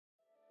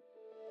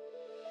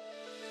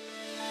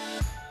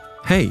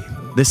Hey,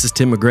 this is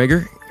Tim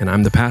McGregor, and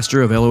I'm the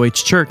pastor of LOH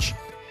Church,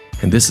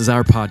 and this is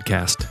our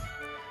podcast.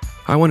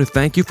 I want to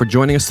thank you for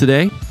joining us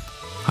today.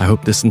 I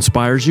hope this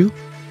inspires you.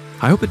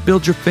 I hope it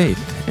builds your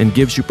faith and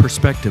gives you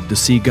perspective to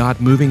see God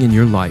moving in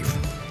your life.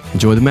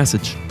 Enjoy the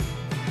message.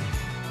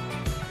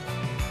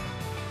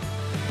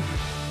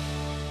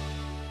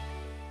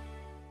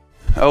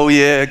 Oh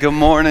yeah, good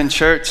morning,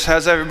 church.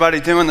 How's everybody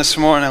doing this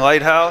morning,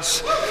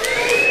 Lighthouse?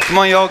 Come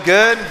on, y'all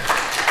good?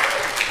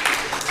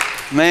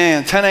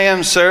 Man, 10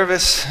 a.m.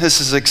 service.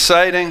 This is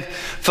exciting.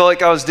 Felt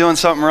like I was doing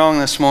something wrong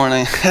this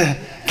morning.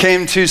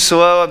 Came too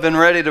slow. I've been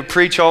ready to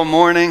preach all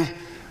morning.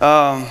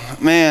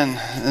 Man,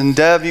 and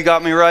Deb, you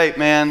got me right,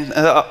 man.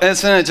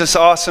 Isn't it just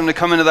awesome to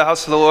come into the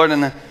house of the Lord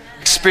and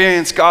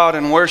experience God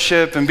and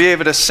worship and be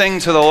able to sing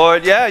to the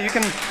Lord? Yeah, you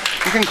can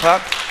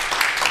clap.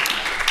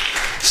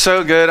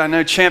 So good. I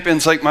know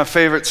Champion's like my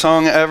favorite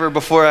song ever.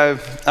 Before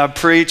I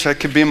preach, it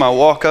could be my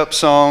walk-up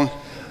song.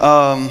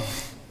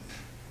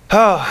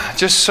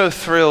 Just so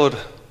thrilled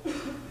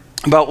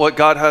about what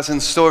God has in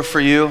store for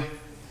you,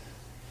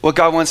 what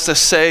God wants to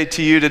say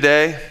to you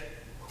today.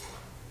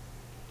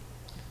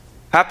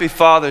 Happy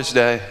Father's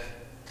Day.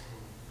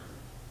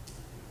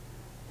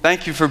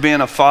 Thank you for being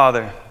a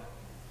father.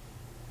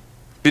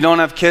 If you don't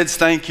have kids,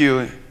 thank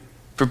you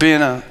for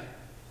being a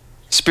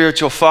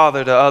spiritual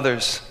father to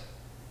others.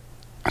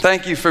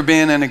 Thank you for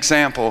being an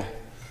example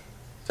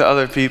to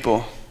other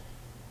people.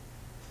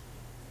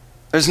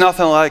 There's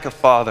nothing like a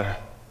father.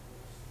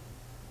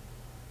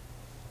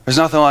 There's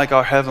nothing like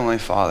our Heavenly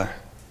Father.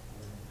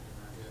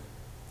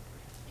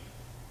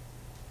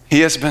 He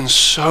has been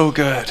so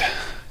good,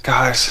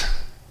 guys.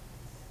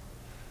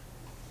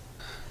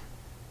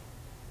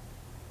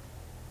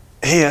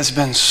 He has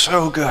been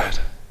so good.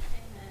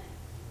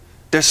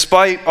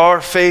 Despite our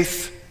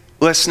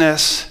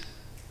faithlessness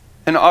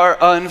and our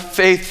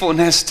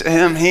unfaithfulness to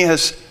Him, He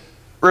has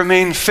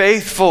remained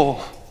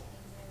faithful.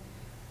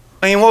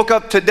 And we woke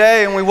up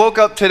today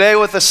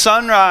with a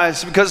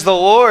sunrise because the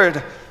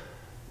Lord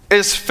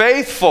is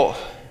faithful.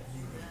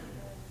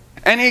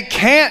 And He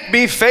can't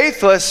be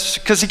faithless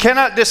because He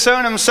cannot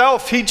disown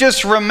Himself. He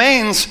just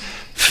remains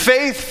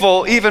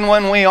faithful even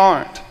when we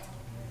aren't.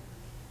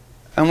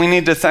 And we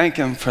need to thank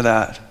Him for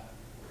that.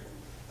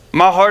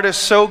 My heart is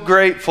so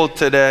grateful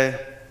today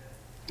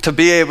to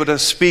be able to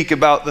speak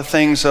about the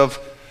things of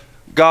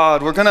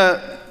God. We're going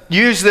to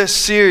use this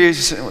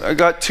series. I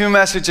got 2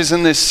 messages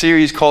in this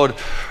series called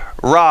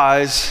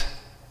Rise.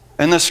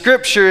 And the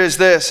scripture is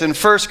this in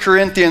 1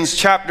 Corinthians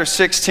chapter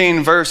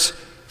 16, verse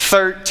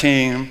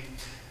 13.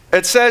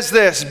 It says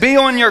this: be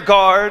on your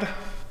guard,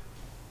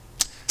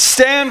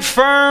 stand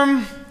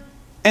firm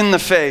in the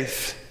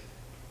faith.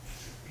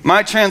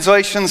 My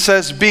translation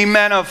says, be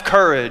men of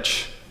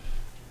courage,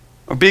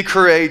 or be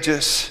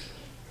courageous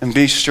and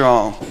be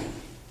strong.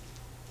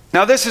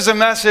 Now this is a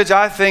message,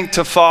 I think,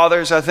 to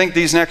fathers. I think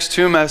these next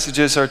 2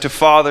 messages are to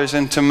fathers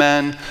and to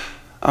men.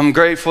 I'm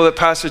grateful that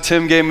Pastor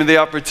Tim gave me the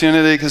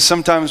opportunity, because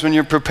sometimes when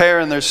you're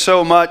preparing, there's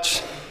so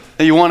much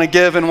that you want to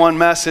give in one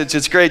message.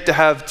 It's great to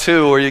have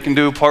 2, or you can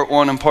do part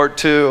 1 and part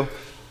 2.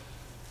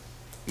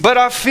 But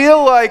I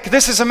feel like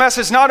this is a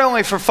message not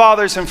only for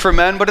fathers and for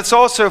men, but it's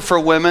also for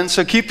women.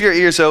 So keep your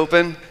ears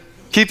open,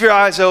 keep your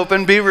eyes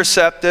open, be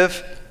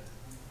receptive.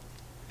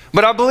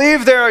 But I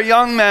believe there are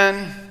young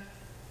men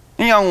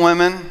and young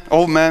women,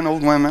 old men,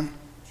 old women,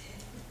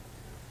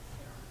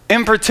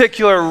 in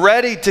particular,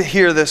 ready to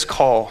hear this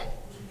call.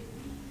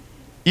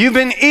 You've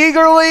been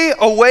eagerly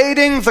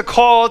awaiting the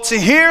call to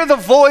hear the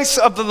voice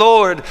of the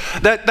Lord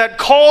that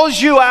calls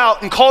you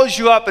out and calls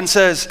you up and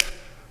says,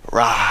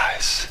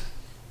 rise.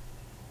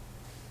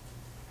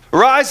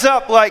 Rise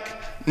up like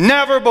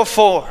never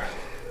before.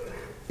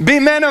 Be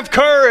men of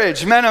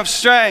courage, men of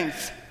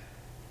strength,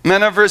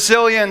 men of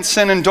resilience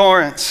and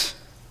endurance.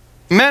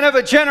 Men of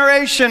a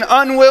generation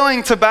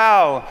unwilling to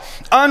bow,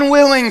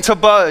 unwilling to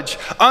budge,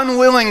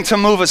 unwilling to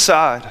move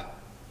aside.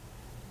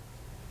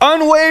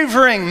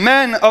 Unwavering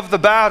men of the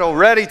battle,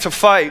 ready to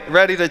fight,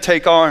 ready to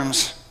take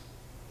arms.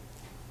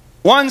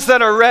 Ones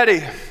that are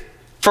ready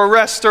for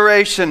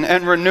restoration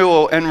and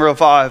renewal and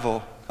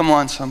revival. Come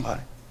on,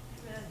 somebody.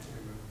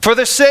 For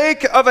the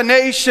sake of a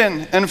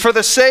nation, and for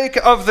the sake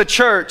of the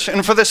church,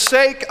 and for the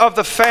sake of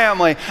the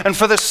family, and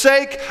for the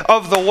sake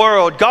of the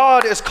world,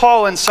 God is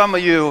calling some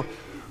of you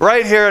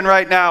right here and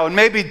right now. And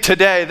maybe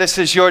today, this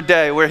is your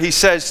day where He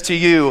says to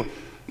you,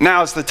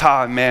 now's the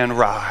time, man,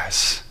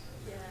 rise.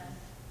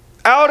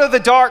 Out of the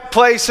dark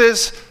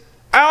places,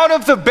 out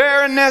of the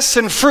barrenness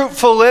and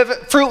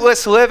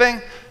fruitless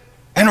living,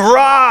 and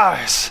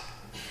rise.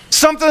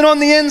 Something on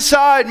the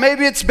inside.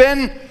 Maybe it's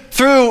been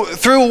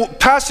through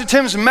Pastor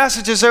Tim's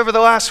messages over the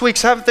last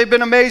weeks. Haven't they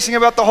been amazing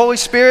about the Holy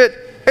Spirit?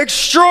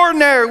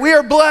 Extraordinary. We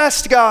are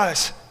blessed,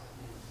 guys.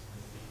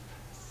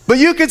 But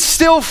you could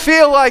still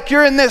feel like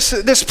you're in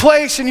this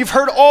place and you've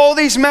heard all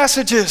these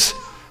messages.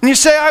 And you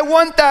say, I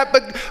want that,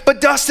 but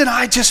Dustin,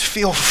 I just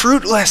feel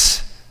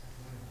fruitless.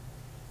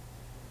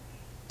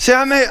 See,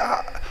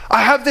 I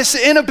have this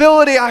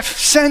inability, I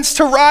sense,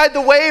 to ride the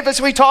wave as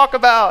we talk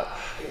about.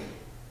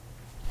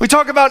 We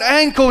talk about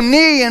ankle,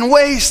 knee, and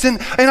waist, and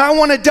I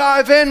want to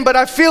dive in, but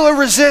I feel a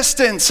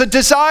resistance, a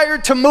desire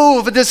to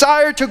move, a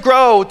desire to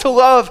grow, to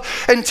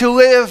love, and to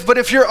live. But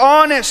if you're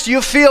honest,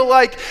 you feel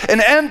like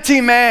an empty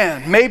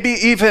man, maybe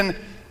even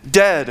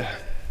dead.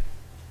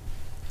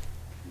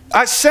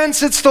 I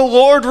sense it's the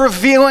Lord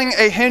revealing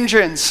a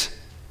hindrance.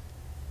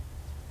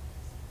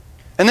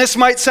 And this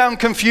might sound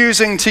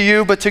confusing to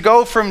you, but to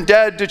go from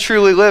dead to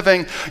truly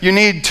living, you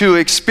need to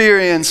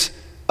experience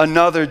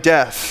another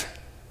death.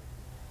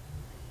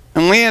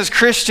 And we as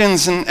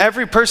Christians and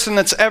every person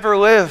that's ever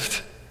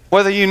lived,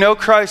 whether you know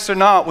Christ or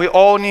not, we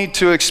all need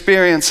to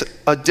experience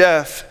a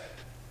death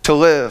to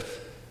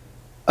live.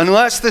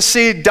 Unless the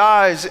seed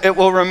dies, it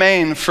will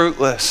remain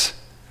fruitless.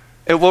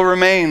 It will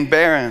remain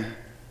barren.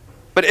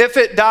 But if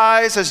it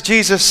dies, as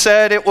Jesus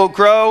said, it will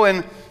grow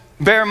and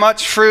bear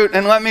much fruit.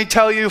 And let me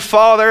tell you,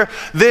 Father,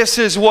 this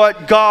is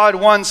what God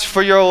wants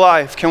for your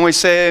life. Can we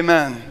say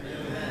amen?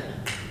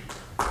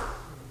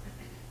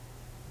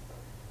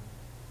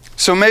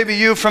 So maybe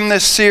you from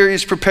this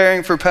series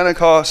preparing for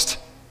Pentecost,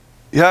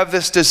 you have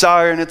this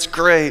desire and it's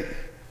great.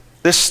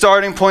 This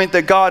starting point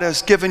that God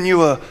has given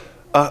you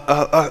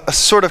a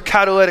sort of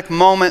catalytic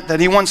moment that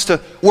he wants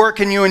to work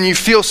in you, and you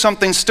feel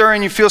something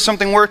stirring, you feel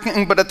something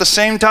working, but at the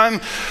same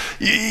time,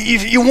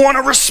 you want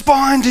to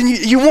respond and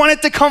you want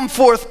it to come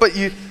forth, but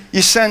you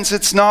sense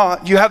it's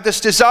not. You have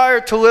this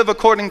desire to live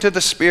according to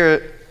the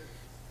Spirit.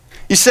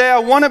 You say, I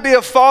want to be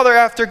a father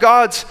after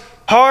God's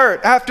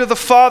heart, after the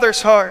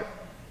Father's heart.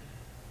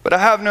 But I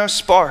have no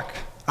spark.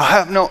 I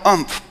have no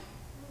umph.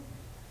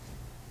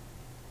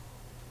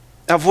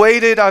 I've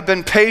waited. I've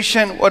been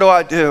patient.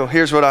 What do?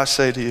 Here's what I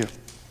say to you.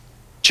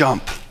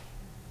 Jump.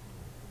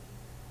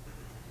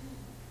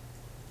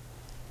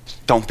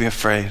 Don't be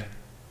afraid.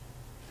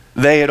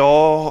 Lay it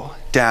all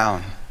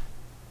down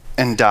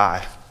and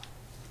die.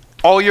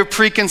 All your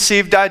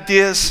preconceived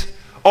ideas,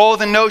 all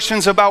the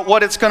notions about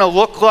what it's going to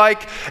look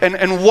like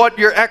and what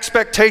your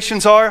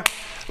expectations are,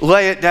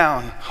 lay it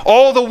down.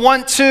 All the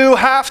want to,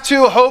 have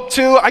to, hope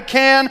to, I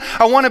can,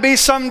 I want to be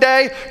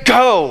someday,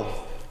 go.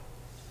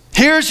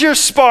 Here's your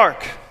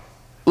spark.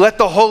 Let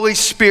the Holy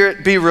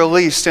Spirit be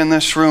released in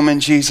this room in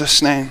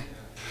Jesus' name.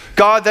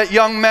 God, that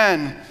young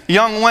men,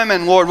 young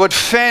women, Lord, would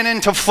fan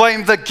into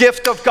flame the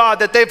gift of God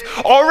that they've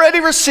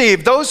already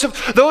received. Those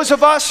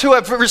of us who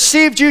have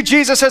received you,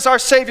 Jesus, as our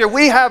Savior,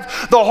 we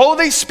have the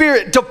Holy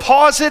Spirit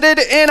deposited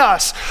in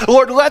us.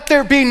 Lord, let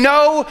there be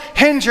no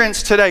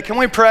hindrance today. Can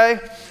we pray?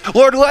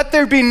 Lord, let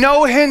there be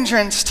no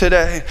hindrance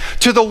today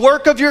to the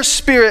work of your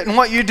Spirit and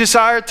what you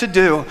desire to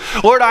do.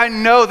 Lord, I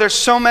know there's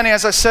so many,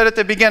 as I said at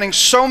the beginning,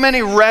 so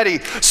many ready,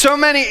 so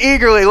many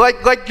eagerly,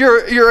 like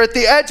you're at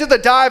the edge of the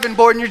diving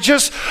board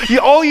and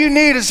all you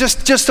need is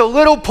just a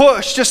little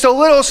push, just a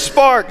little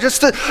spark,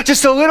 just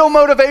a little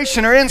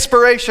motivation or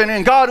inspiration.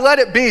 And God, let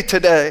it be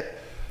today.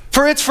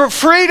 For it's for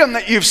freedom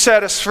that you've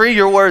set us free,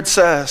 your word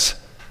says.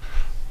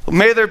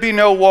 May there be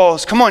no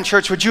walls. Come on,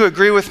 church, would you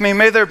agree with me?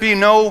 May there be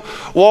no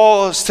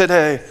walls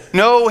today,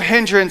 no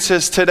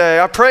hindrances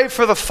today. I pray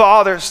for the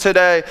fathers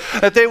today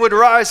that they would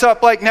rise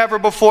up like never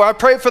before. I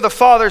pray for the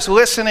fathers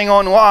listening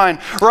online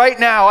right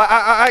now.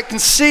 I can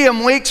see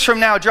them weeks from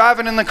now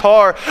driving in the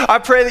car. I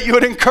pray that you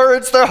would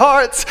encourage their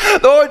hearts.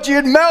 Lord,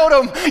 you'd melt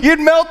them. You'd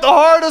melt the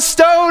heart of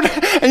stone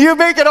and you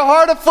make it a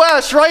heart of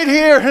flesh right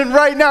here and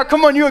right now.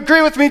 Come on, you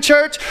agree with me,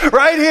 church?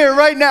 Right here,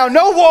 right now.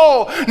 No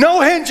wall, no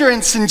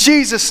hindrance in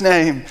Jesus'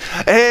 name.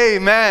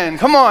 Amen.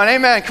 Come on,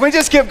 amen. Can we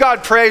just give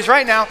God praise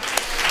right now?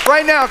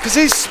 Right now, because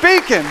he's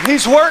speaking.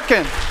 He's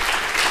working.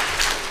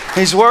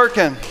 He's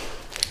working.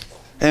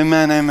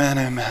 Amen, amen,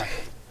 amen.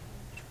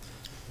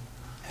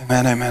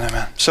 Amen, amen,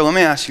 amen. So let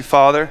me ask you,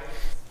 Father,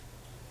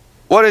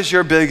 what is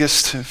your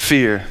biggest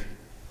fear?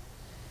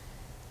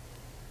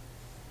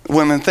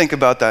 Women, think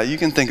about that. You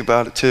can think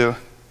about it too.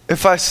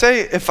 If I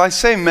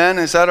say men,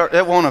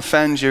 it won't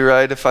offend you,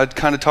 right? If I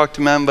kind of talk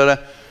to men, but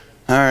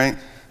all right.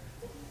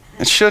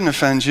 It shouldn't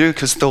offend you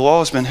because the law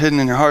has been hidden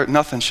in your heart.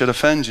 Nothing should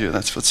offend you.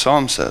 That's what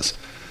Psalm says.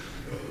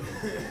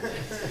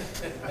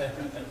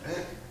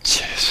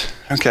 Jeez.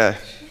 Okay.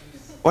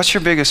 What's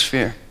your biggest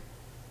fear?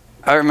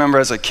 I remember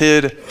as a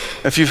kid,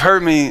 if you've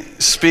heard me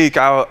speak,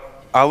 I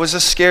was a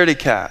scaredy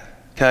cat.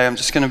 Okay, I'm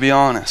just going to be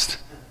honest.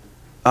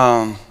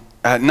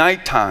 At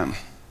nighttime,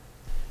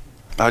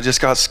 I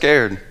just got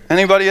scared.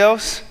 Anybody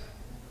else?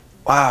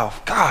 Wow.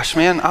 Gosh,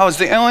 man, I was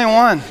the only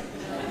one.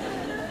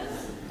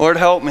 Lord,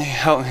 help me,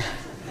 help me.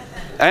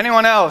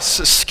 Anyone else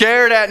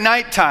scared at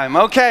nighttime?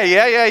 Okay,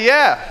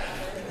 yeah.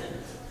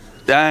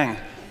 Dang.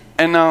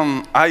 And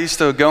I used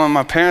to go in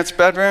my parents'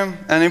 bedroom.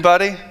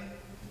 Anybody?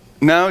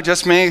 No,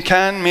 just me and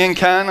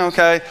Ken,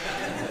 okay.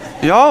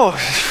 Y'all,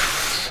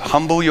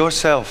 humble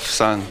yourself,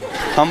 son.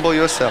 Humble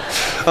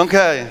yourself.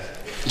 Okay,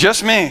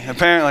 just me,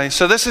 apparently.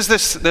 So this is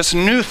this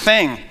new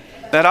thing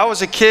that I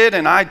was a kid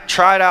and I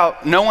tried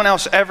out. No one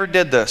else ever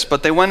did this,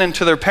 but they went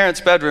into their parents'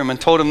 bedroom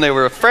and told them they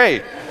were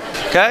afraid,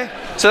 okay?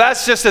 So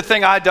that's just a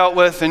thing I dealt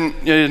with, and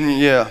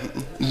yeah.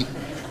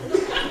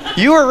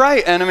 You were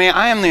right, enemy.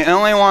 I am the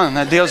only one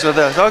that deals with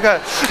this. Okay.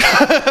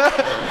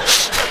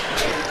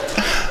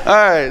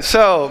 right,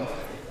 so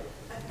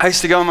I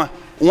used to go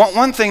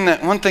one thing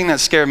that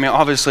scared me,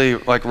 obviously,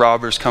 like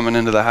robbers coming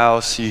into the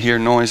house, you hear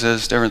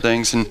noises, different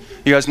things, and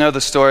you guys know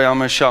the story, I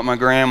almost shot my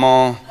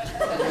grandma.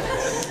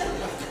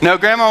 No,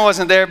 grandma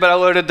wasn't there, but I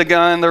loaded the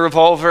gun, the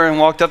revolver, and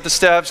walked up the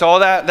steps. All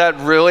that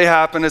really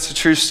happened. It's a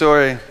true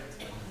story.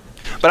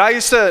 But I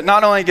used to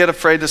not only get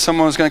afraid that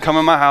someone was going to come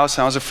in my house,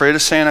 I was afraid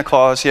of Santa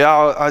Claus.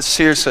 Yeah, I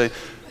seriously,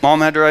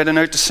 Mom had to write a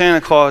note to Santa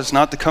Claus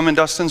not to come in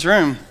Dustin's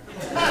room.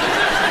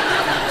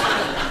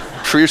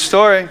 True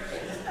story.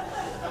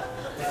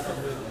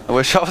 I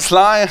wish I was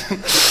lying.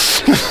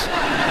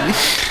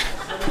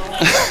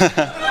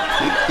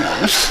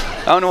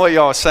 I don't know what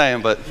y'all are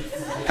saying, but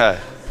hey.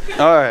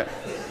 All right.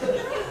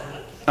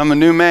 I'm a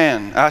new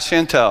man. Ask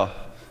Chantel.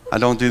 I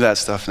don't do that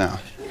stuff now.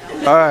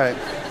 All right.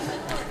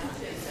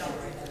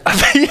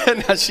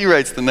 Yeah, now she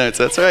writes the notes.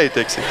 That's right,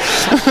 Dixie.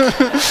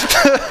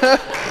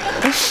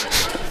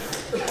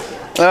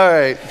 All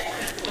right.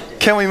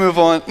 Can we move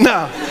on?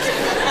 No.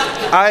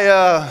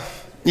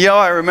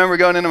 I remember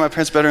going into my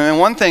parents' bedroom, and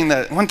one thing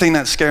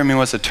that scared me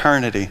was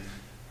eternity.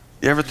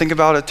 You ever think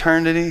about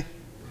eternity?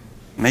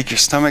 Make your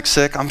stomach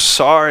sick? I'm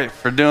sorry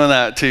for doing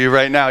that to you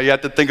right now. You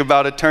have to think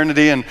about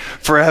eternity and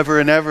forever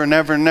and ever and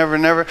ever and ever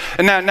and ever.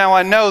 And now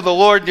I know the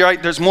Lord,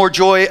 right? There's more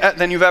joy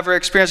than you've ever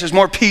experienced. There's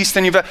more peace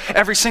than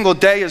every single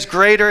day is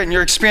greater in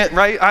your experience,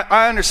 right?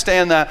 I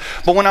understand that.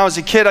 But when I was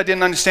a kid, I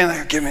didn't understand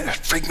that. It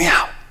freaked me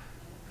out.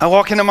 I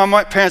walk into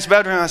my parents'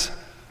 bedroom and I said,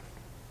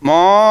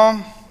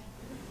 Mom,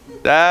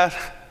 Dad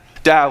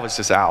was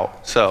just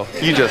out. So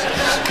you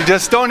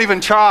just don't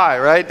even try,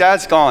 right?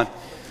 Dad's gone.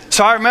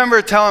 So I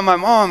remember telling my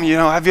mom,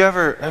 have you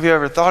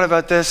ever thought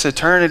about this,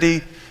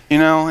 eternity,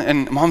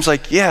 And Mom's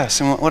like,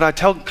 yes. And what I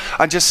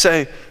just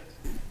say,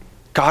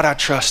 God, I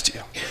trust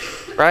you,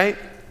 right?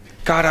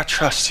 God, I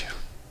trust you.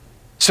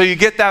 So you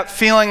get that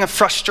feeling of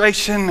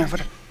frustration.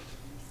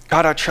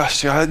 God, I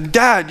trust you.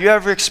 Dad, you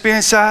ever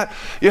experience that?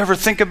 You ever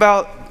think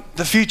about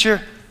the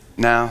future?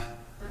 No.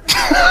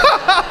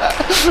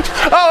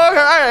 Oh, okay,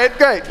 all right,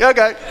 great,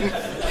 okay.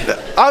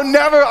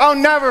 I'll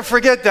never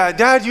forget that.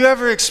 Dad, you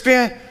ever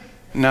experience?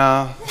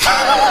 No.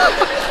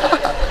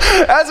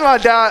 That's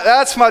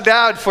my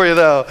dad for you,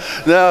 though.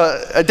 No,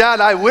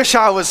 Dad, I wish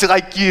I was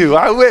like you.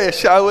 I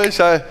wish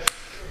I.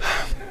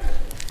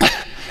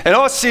 In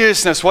all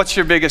seriousness, what's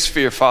your biggest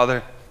fear,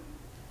 Father?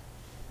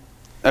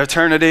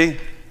 Eternity?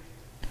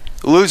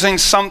 Losing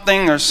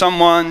something or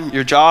someone,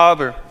 your job,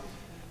 or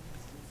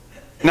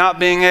not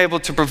being able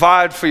to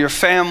provide for your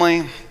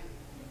family?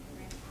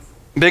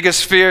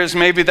 Biggest fear is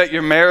maybe that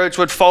your marriage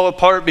would fall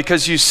apart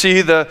because you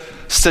see the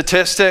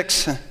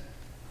statistics.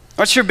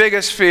 What's your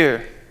biggest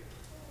fear?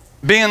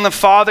 Being the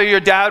father your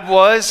dad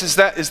was, is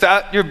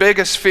that your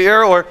biggest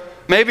fear? Or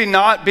maybe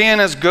not being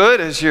as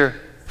good as your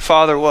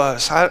father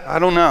was? I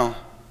don't know.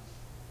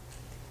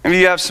 Maybe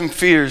you have some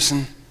fears,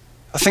 and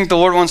I think the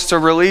Lord wants to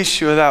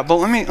release you of that. But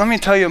let me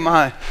tell you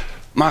my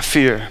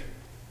fear.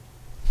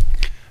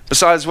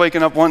 Besides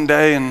waking up one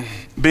day and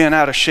being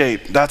out of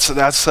shape,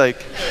 that's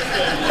like,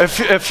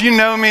 if you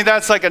know me,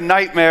 that's like a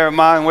nightmare of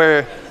mine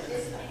where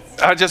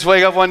I just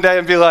wake up one day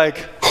and be like,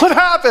 what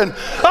happened?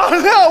 Oh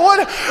no,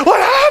 what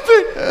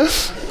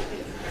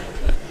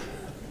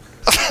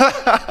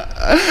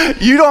happened?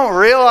 You don't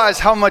realize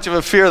how much of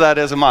a fear that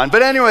is of mine.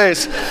 But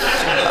anyways,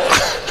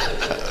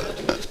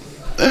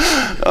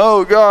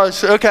 oh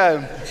gosh,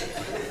 okay.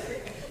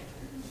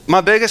 My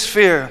biggest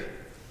fear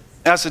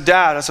as a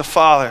dad, as a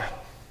father,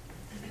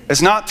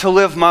 is not to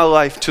live my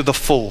life to the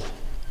full.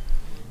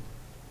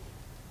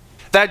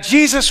 That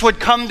Jesus would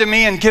come to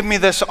me and give me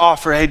this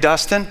offer. Hey,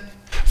 Dustin,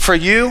 for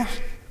you,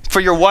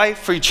 for your wife,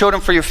 for your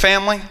children, for your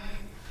family,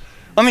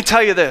 let me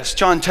tell you this,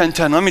 John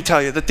 10:10, let me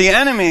tell you that the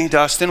enemy,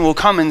 Dustin, will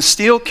come and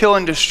steal, kill,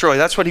 and destroy.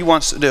 That's what he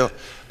wants to do.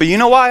 But you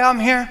know why I'm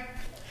here?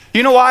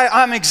 You know why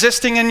I'm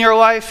existing in your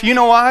life? You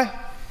know why?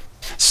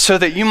 So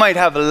that you might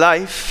have a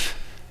life,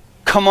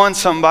 come on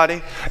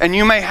somebody, and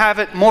you may have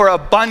it more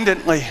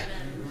abundantly.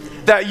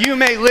 That you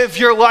may live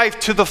your life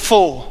to the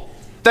full.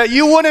 That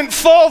you wouldn't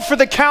fall for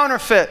the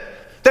counterfeit.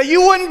 That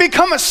you wouldn't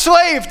become a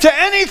slave to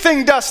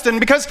anything, Dustin,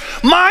 because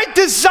my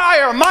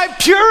desire, my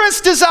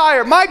purest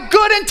desire, my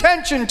good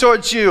intention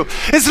towards you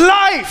is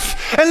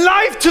life, and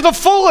life to the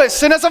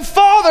fullest. And as a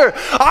father,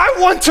 I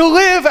want to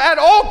live at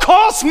all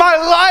costs my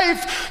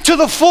life to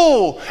the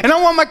full. And I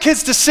want my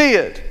kids to see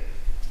it.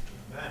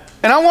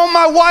 And I want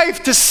my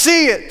wife to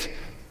see it.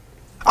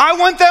 I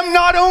want them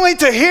not only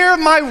to hear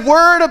my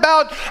word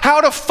about how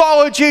to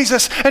follow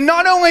Jesus and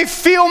not only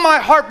feel my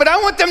heart, but I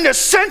want them to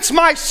sense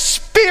my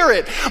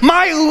spirit,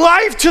 my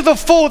life to the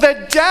full.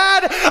 That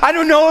Dad, I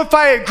don't know if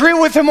I agree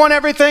with him on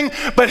everything,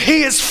 but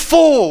he is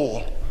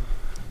full.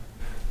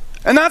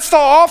 And that's the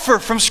offer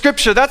from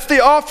Scripture. That's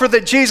the offer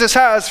that Jesus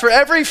has for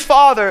every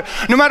father,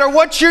 no matter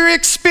what you're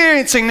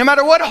experiencing, no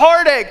matter what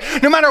heartache,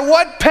 no matter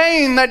what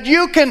pain, that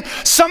you can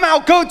somehow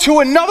go to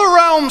another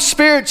realm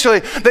spiritually,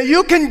 that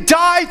you can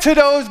die to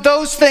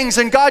those things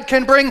and God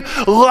can bring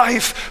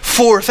life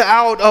forth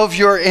out of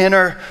your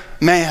inner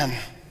man.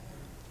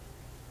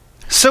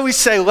 So we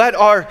say, let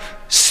our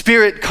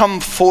spirit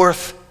come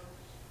forth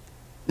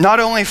not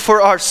only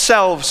for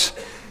ourselves,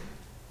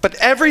 but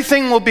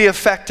everything will be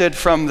affected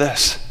from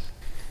this.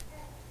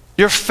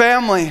 Your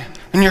family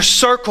and your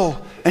circle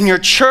and your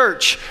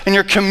church and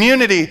your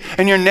community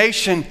and your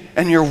nation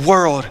and your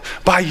world,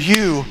 by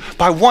you,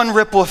 by one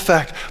ripple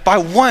effect, by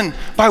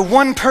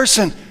one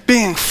person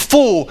being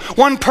full,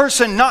 one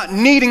person not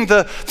needing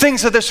the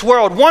things of this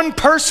world, one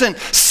person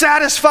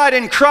satisfied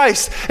in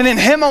Christ and in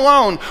Him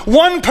alone,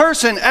 one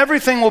person,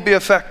 everything will be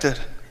affected.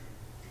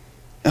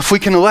 If we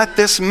can let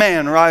this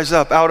man rise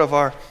up out of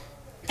our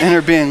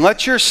inner being,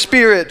 let your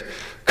spirit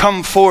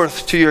come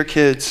forth to your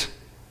kids.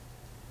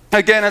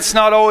 Again, it's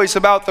not always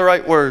about the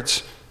right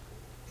words.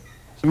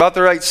 It's about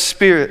the right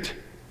spirit.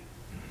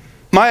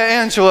 Maya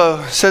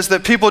Angelou says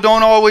that people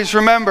don't always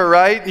remember,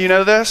 right? You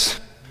know this?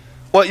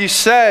 What you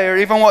say or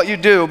even what you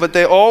do, but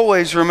they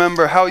always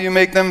remember how you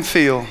make them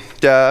feel,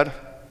 Dad.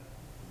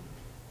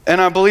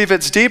 And I believe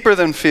it's deeper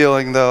than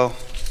feeling, though.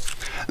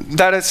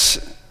 That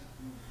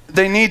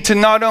they need to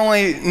not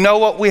only know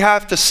what we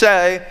have to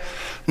say,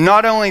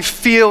 not only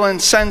feel and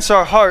sense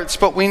our hearts,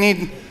 but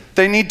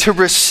they need to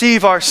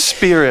receive our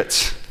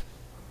spirits.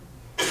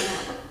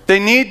 They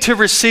need to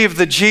receive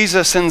the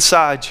Jesus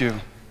inside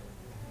you.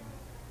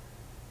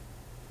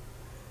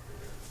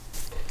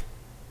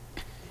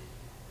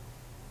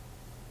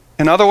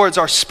 In other words,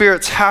 our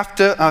spirits have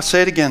to, I'll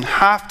say it again,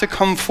 have to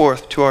come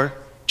forth to our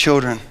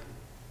children.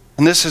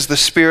 And this is the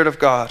Spirit of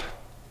God.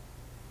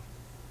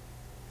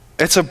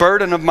 It's a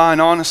burden of mine,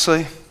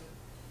 honestly,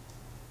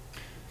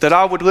 that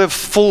I would live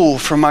full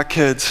for my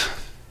kids.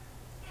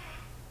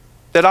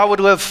 That I would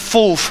live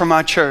full for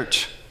my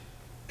church.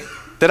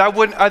 That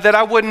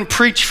I wouldn't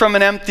preach from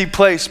an empty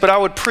place, but I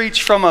would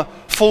preach from a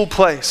full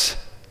place.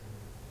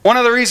 One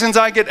of the reasons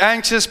I get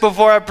anxious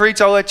before I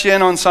preach, I'll let you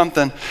in on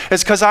something,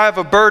 is because I have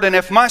a burden.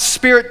 If my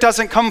spirit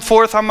doesn't come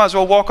forth, I might as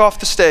well walk off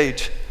the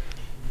stage.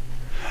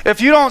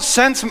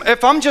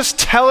 If I'm just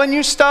telling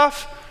you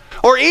stuff,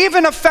 or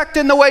even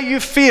affecting the way you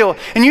feel,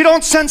 and you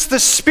don't sense the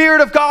Spirit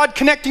of God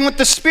connecting with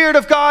the Spirit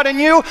of God in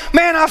you,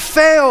 man, I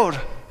failed.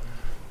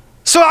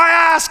 So I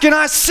ask and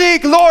I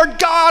seek, Lord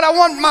God, I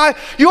want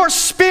your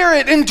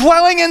Spirit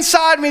indwelling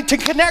inside me to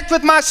connect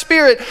with my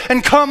spirit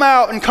and come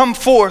out and come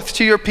forth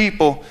to your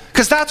people.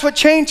 Because that's what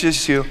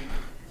changes you.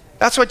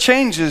 That's what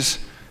changes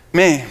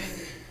me.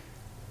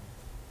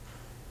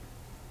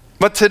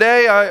 But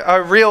today I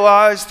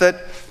realize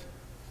that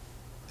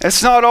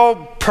it's not all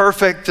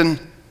perfect, and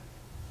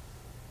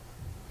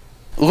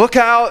look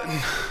out.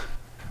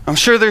 I'm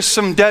sure there's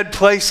some dead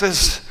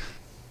places.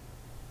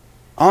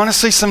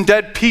 Honestly, some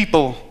dead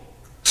people.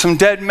 Some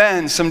dead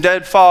men, some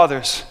dead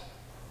fathers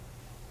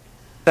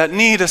that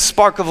need a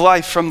spark of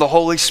life from the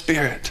Holy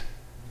Spirit.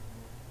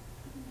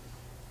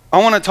 I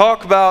want to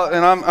talk about,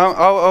 and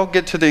I'll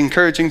get to the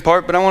encouraging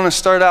part, but I want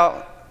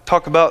to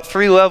talk about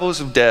 3 levels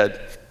of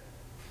dead.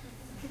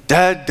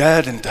 Dead,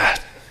 dead, and dead.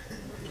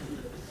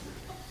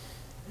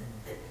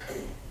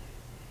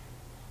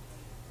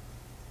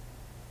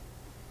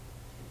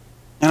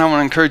 And I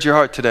want to encourage your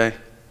heart today.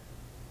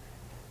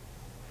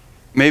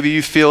 Maybe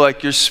you feel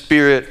like your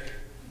spirit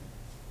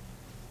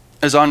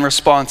is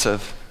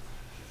unresponsive,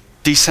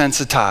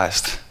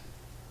 desensitized.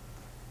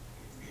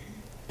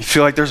 You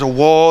feel like there's a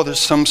wall, there's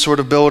some sort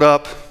of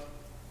build-up.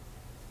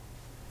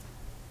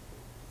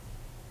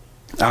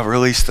 I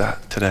release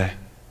that today.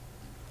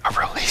 I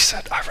release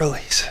it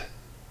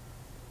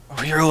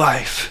over your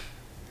life.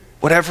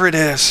 Whatever it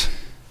is,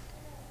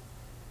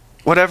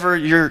 whatever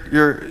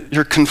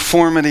your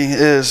conformity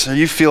is, or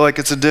you feel like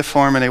it's a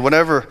deformity,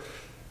 whatever,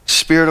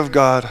 Spirit of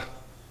God,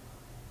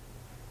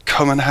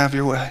 come and have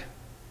your way.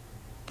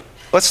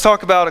 Let's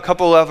talk about a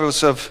couple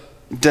levels of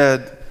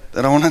dead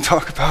that I want to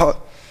talk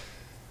about.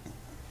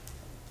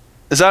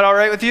 Is that all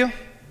right with you?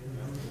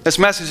 This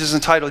message is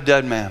entitled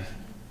Dead Man.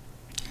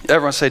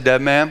 Everyone say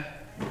dead man.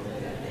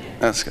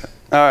 That's good.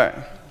 All right.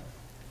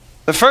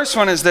 The first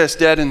one is this,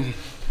 dead in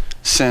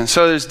sin.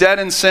 So there's dead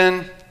in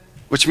sin,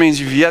 which means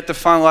you've yet to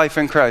find life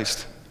in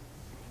Christ.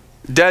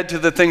 Dead to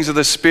the things of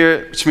the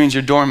Spirit, which means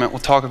you're dormant. We'll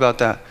talk about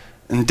that.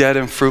 And dead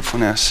in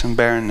fruitfulness and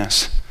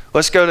barrenness.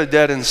 Let's go to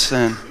dead in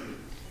sin.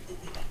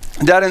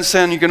 Dead in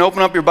sin, you can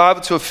open up your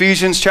Bible to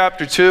Ephesians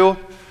chapter 2,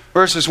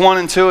 verses 1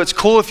 and 2. It's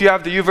cool if you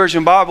have the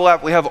YouVersion Bible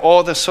app. We have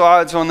all the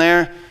slides on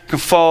there. You can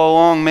follow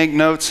along, make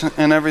notes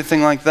and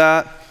everything like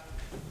that.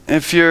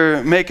 If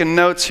you're making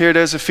notes, here it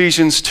is,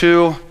 Ephesians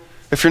 2.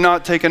 If you're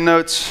not taking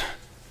notes,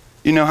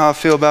 you know how I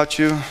feel about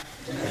you.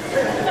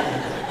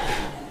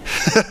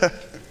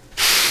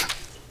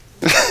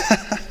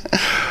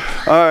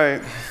 All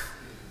right.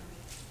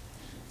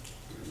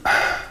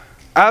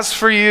 As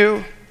for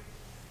you,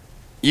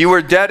 you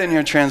were dead in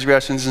your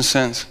transgressions and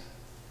sins.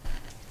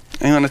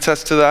 Anyone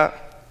attest to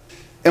that?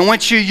 In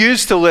which you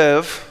used to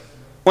live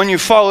when you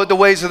followed the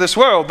ways of this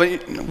world.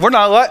 But we're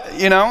not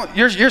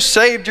you're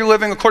saved, you're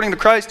living according to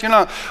Christ. You're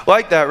not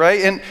like that,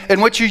 right?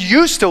 In which you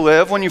used to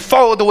live when you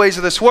followed the ways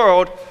of this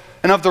world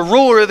and of the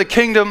ruler of the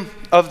kingdom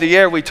of the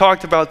air. We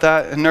talked about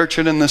that and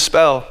nurtured in the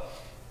spell.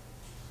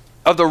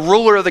 Of the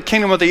ruler of the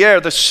kingdom of the air,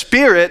 the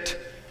spirit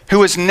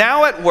who is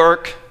now at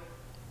work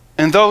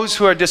and those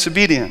who are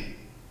disobedient.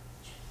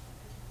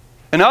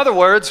 In other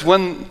words,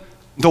 when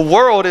the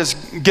world is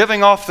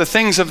giving off the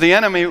things of the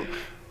enemy,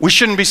 we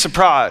shouldn't be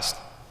surprised.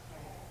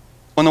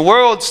 When the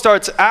world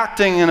starts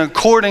acting in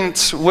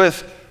accordance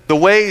with the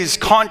ways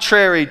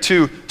contrary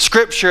to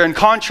Scripture and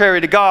contrary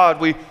to God,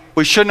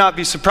 we should not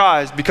be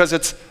surprised, because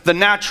it's the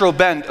natural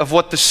bent of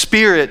what the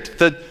spirit,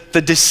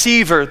 the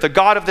deceiver, the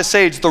god of this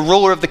age, the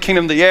ruler of the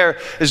kingdom of the air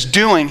is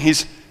doing.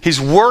 He's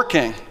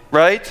working,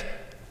 right?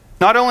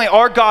 Not only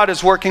our God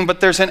is working,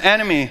 but there's an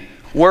enemy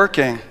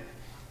working.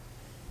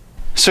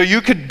 So you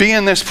could be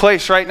in this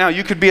place right now.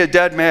 You could be a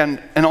dead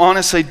man, and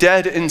honestly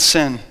dead in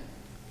sin.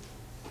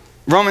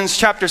 Romans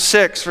chapter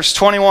 6, verse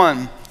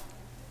 21.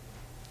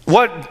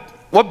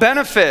 What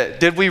benefit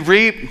did we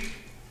reap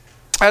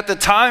at the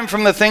time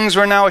from the things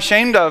we're now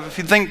ashamed of? If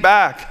you think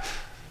back,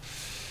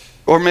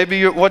 or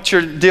maybe what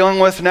you're dealing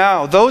with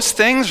now, those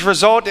things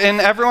result in,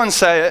 everyone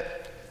say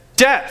it,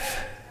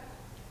 death.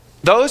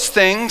 Those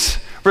things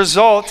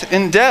result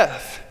in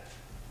death.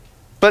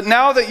 But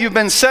now that you've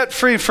been set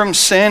free from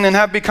sin and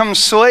have become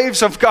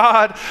slaves of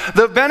God,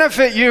 the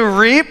benefit you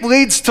reap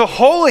leads to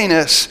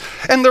holiness,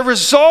 and the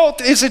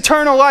result is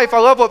eternal life. I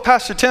love what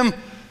Pastor Tim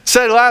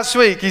said last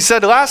week. He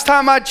said, last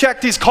time I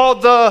checked, he's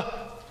called the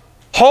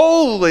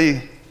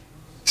Holy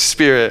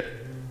Spirit.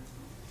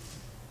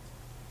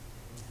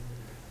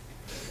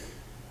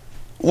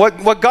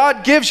 What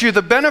God gives you,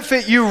 the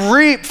benefit you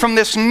reap from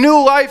this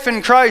new life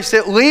in Christ,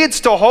 it leads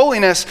to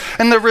holiness,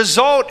 and the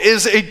result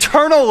is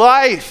eternal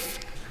life.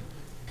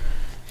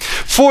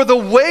 For the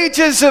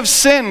wages of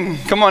sin,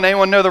 come on,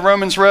 anyone know the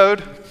Romans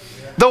road?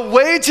 The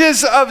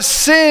wages of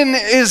sin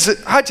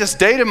is, I just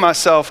dated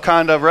myself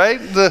kind of, right?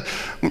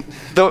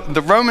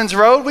 The Romans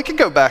road, we could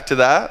go back to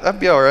that. That'd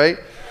be all right.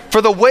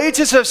 For the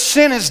wages of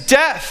sin is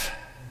death.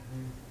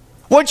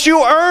 What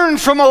you earn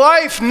from a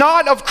life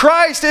not of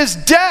Christ is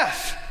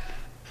death.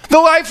 The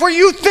life where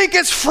you think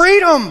it's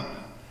freedom.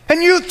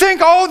 And you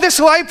think, oh,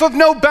 this life of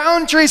no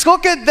boundaries,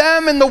 look at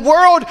them in the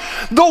world.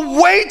 The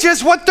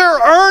wages, what they're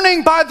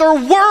earning by their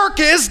work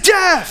is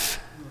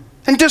death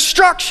and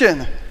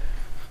destruction.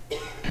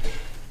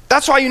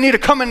 That's why you need to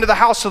come into the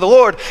house of the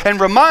Lord and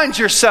remind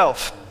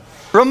yourself.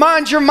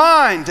 Remind your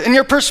mind and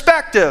your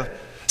perspective.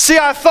 See,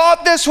 I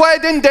thought this way.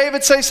 Didn't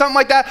David say something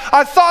like that?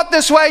 I thought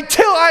this way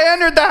till I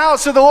entered the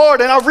house of the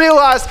Lord, and I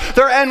realized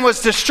their end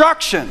was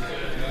destruction.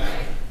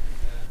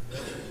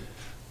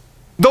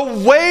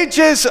 The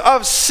wages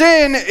of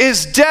sin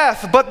is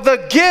death, but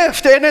the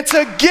gift, and it's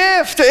a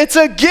gift, it's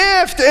a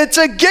gift, it's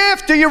a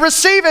gift. Do you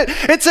receive it?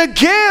 It's a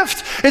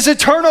gift, is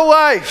eternal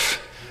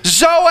life.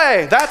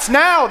 Zoe, that's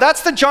now,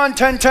 that's the John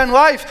 10:10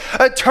 life.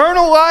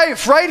 Eternal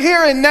life, right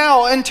here and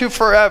now, into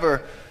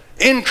forever.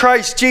 In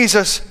Christ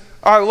Jesus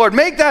our Lord.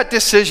 Make that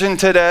decision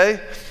today.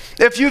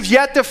 If you've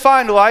yet to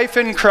find life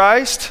in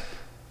Christ,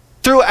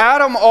 through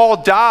Adam all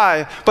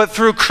die, but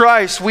through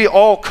Christ we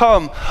all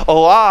come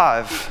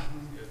alive.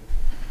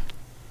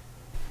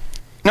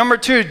 Number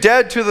 2,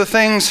 dead to the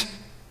things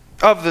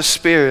of the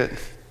Spirit.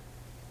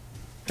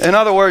 In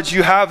other words,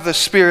 you have the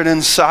Spirit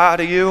inside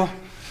of you,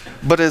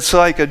 but it's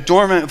like a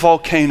dormant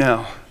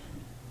volcano.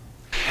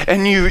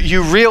 And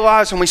you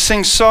realize when we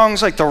sing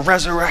songs like the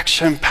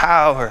resurrection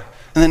power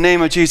in the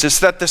name of Jesus,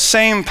 that the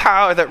same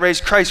power that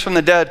raised Christ from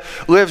the dead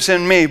lives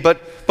in me. But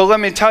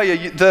let me tell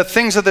you, the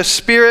things of the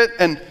Spirit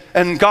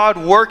and God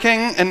working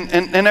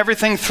and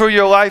everything through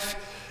your life,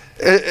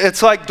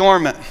 it's like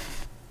dormant.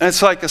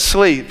 It's like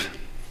asleep.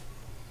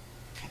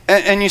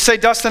 And you say,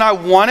 Dustin, I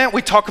want it.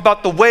 We talk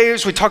about the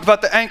waves, we talk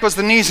about the ankles,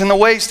 the knees, and the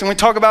waist, and we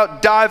talk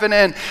about diving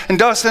in. And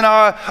Dustin,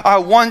 I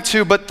want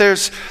to, but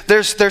there's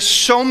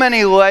so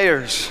many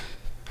layers,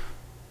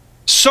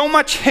 so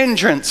much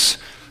hindrance,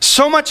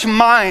 so much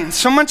mind,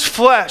 so much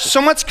flesh, so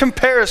much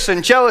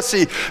comparison,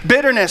 jealousy,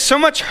 bitterness, so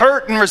much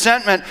hurt and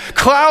resentment,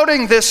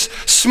 clouding this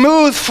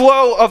smooth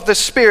flow of the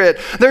Spirit.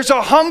 There's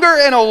a hunger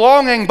and a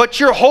longing, but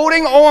you're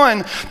holding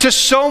on to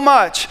so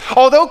much.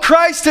 Although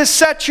Christ has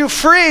set you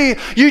free,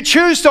 you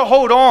choose to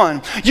hold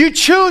on. You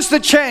choose the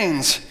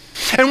chains.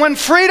 And when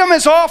freedom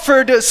is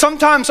offered,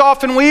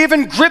 often we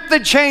even grip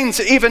the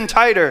chains even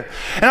tighter.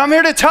 And I'm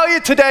here to tell you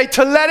today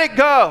to let it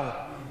go.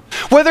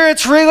 Whether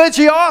it's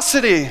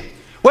religiosity,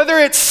 whether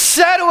it's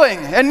settling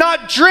and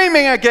not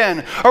dreaming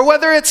again, or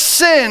whether it's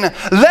sin,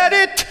 let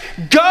it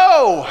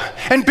go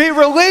and be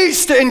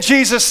released in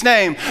Jesus'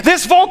 name.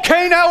 This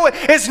volcano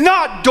is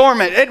not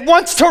dormant. It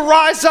wants to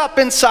rise up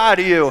inside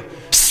of you.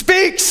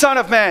 Speak, Son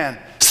of Man.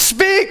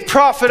 Speak,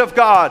 Prophet of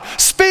God.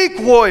 Speak,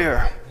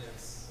 warrior.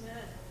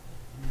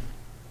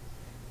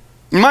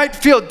 You might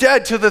feel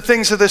dead to the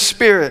things of the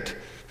Spirit.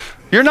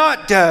 You're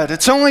not dead.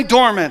 It's only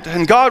dormant,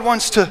 and God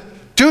wants to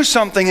do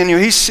something in you.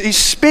 He's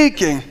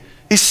speaking.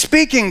 He's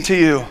speaking to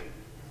you.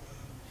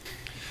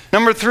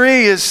 Number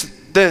 3 is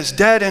this,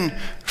 dead in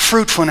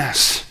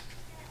fruitfulness.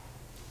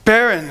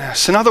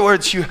 Barrenness. In other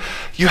words, you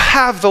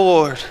have the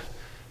Lord.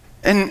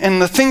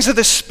 And the things of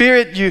the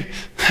Spirit,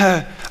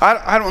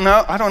 I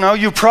don't know,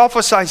 you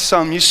prophesy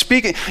some, you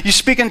speak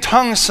in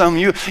tongues some,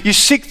 you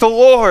seek the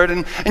Lord,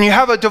 and you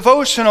have a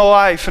devotional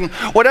life, and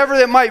whatever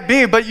that might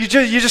be, but you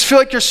just feel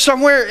like you're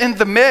somewhere in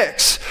the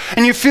mix,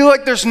 and you feel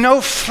like there's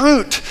no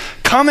fruit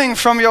coming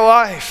from your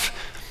life.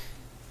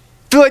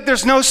 Feel like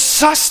there's no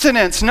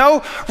sustenance,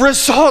 no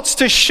results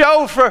to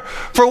show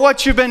for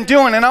what you've been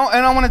doing. And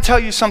I want to tell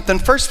you something.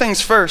 First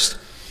things first,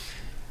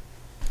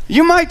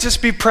 you might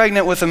just be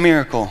pregnant with a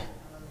miracle.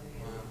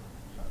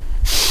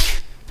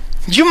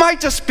 You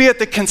might just be at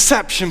the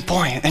conception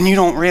point and you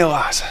don't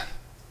realize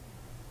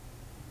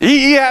it.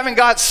 You haven't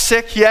got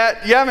sick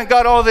yet. You haven't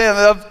got all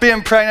of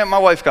being pregnant. My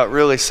wife got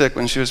really sick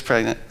when she was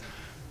pregnant.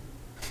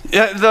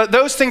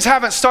 Those things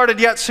haven't started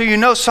yet, so you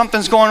know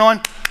something's going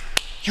on.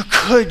 You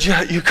could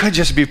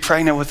just be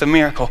pregnant with a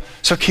miracle.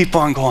 So keep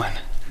on going.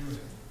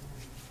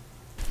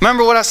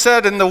 Remember what I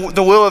said in the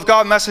will of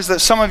God message,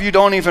 that some of you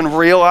don't even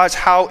realize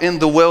how in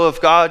the will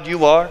of God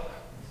you are,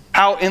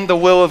 how in the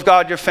will of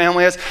God your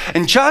family is.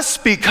 And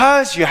just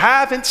because you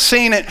haven't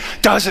seen it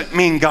doesn't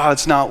mean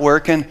God's not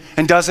working,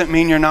 and doesn't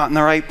mean you're not in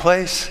the right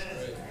place.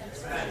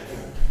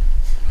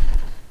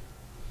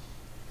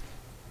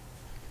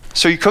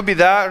 So you could be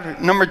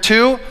that. Number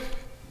two,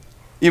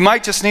 you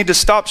might just need to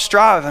stop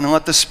striving and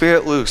let the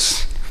Spirit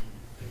loose.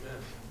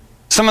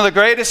 Some of the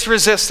greatest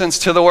resistance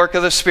to the work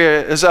of the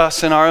Spirit is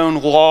us in our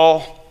own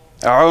wall,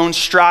 our own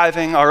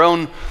striving, our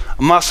own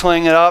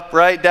muscling it up,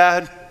 right,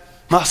 Dad?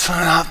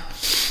 Muscling it up.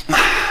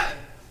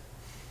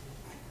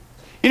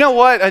 You know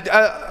what?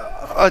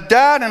 A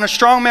dad and a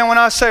strong man, when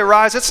I say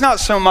rise, it's not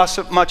so much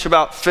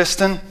about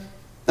fisting.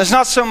 It's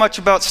not so much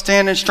about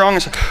standing strong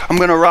and saying, I'm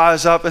going to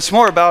rise up. It's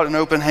more about an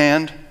open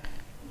hand.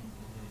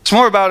 It's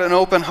more about an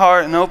open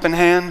heart, an open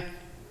hand.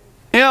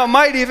 You know, it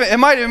might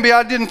even be,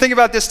 I didn't think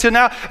about this till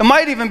now, it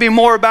might even be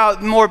more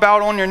about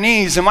on your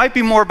knees. It might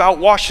be more about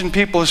washing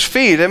people's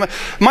feet. It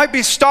might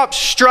be stop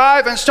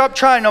striving, stop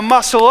trying to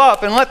muscle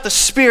up, and let the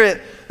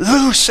Spirit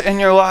loose in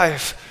your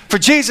life. For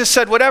Jesus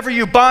said, whatever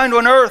you bind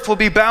on earth will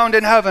be bound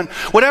in heaven.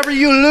 Whatever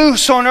you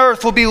loose on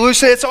earth will be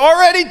loose. It's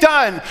already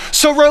done.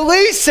 So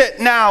release it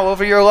now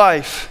over your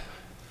life.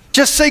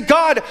 Just say,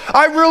 God,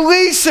 I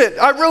release it.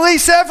 I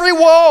release every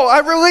wall. I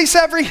release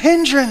every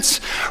hindrance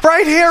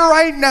right here,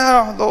 right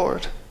now,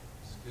 Lord.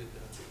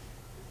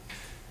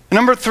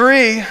 Number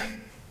three,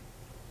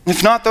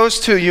 if not those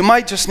two, you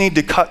might just need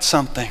to cut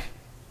something.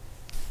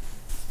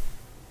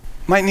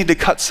 Might need to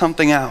cut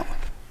something out.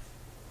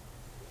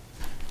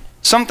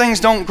 Some things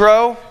don't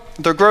grow.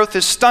 Their growth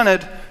is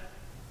stunted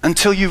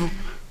until you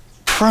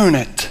prune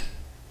it.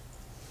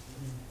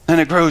 Then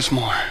it grows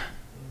more.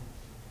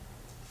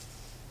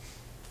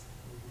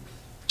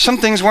 Some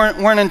things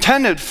weren't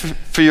intended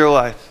for your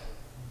life.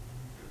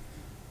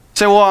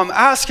 Say, well, I'm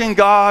asking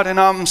God and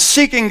I'm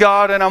seeking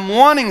God and I'm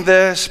wanting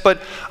this, but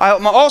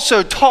I'm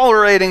also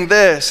tolerating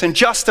this and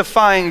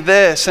justifying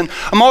this, and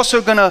I'm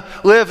also going to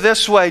live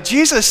this way.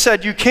 Jesus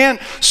said you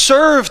can't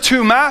serve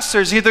two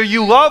masters. Either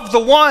you love the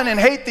one and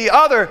hate the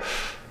other.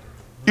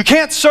 You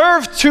can't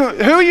serve two.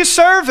 Who are you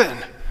serving?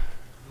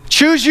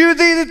 Choose you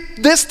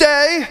this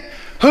day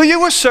who you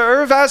will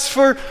serve. As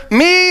for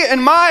me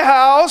and my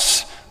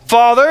house,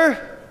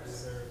 Father,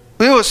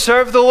 we will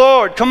serve the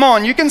Lord. Come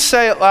on, you can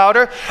say it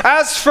louder.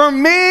 As for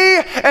me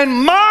and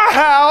my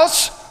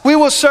house, we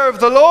will serve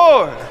the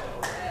Lord.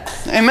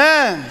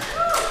 Amen.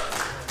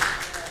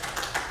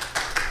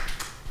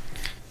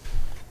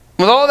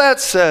 With all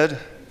that said,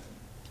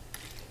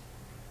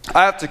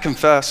 I have to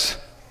confess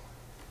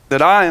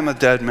that I am a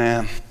dead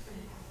man.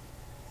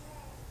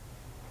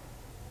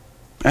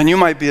 And you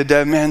might be a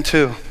dead man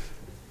too,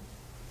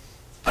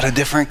 but a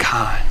different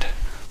kind.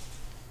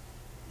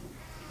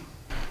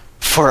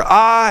 For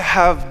I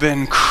have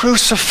been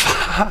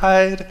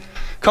crucified.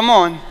 Come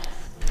on.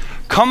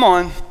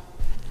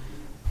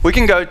 We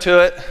can go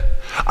to it.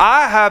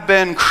 I have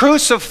been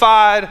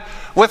crucified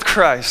with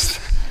Christ.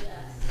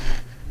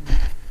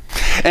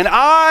 And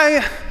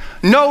I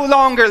no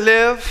longer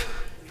live,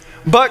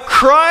 but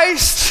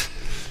Christ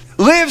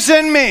lives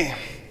in me.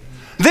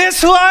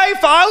 This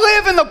life I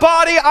live in the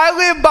body, I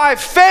live by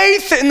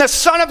faith in the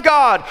Son of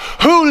God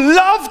who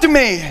loved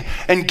me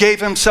and gave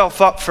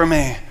himself up for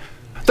me.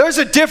 There's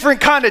a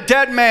different kind of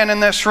dead man in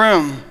this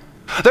room.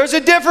 There's a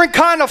different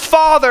kind of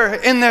father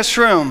in this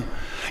room.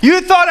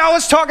 You thought I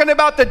was talking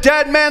about the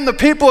dead man, the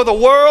people of the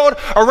world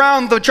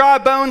around the dry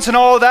bones and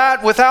all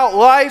that without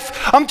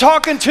life. I'm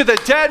talking to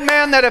the dead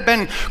man that have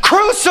been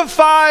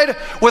crucified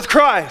with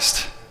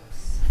Christ.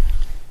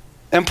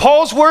 And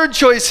Paul's word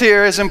choice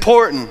here is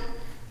important.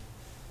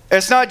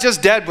 It's not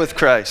just dead with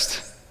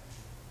Christ.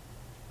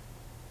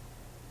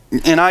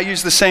 And I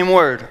use the same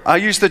word. I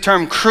use the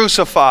term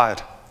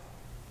crucified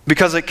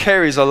because it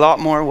carries a lot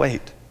more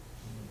weight.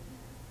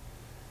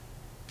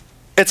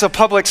 It's a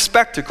public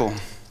spectacle.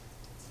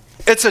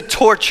 It's a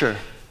torture.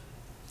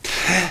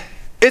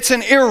 It's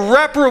an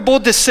irreparable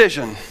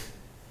decision.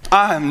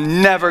 I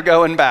am never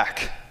going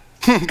back.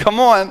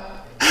 Come on.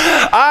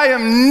 I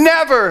am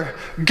never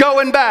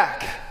going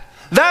back.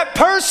 That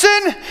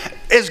person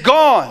is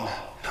gone.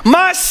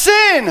 My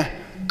sin,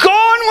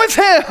 gone with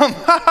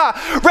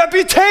him.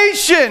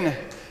 Reputation,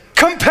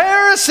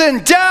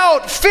 comparison,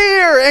 doubt,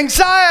 fear,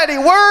 anxiety,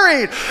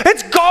 worried.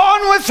 It's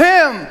gone with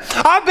him.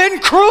 I've been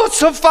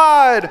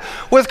crucified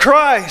with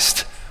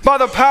Christ by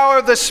the power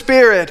of the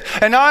Spirit.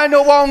 And I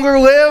no longer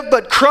live,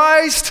 but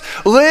Christ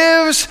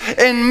lives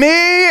in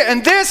me.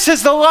 And this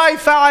is the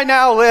life I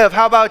now live.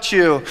 How about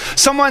you?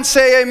 Someone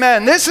say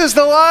amen. This is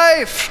the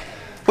life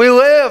we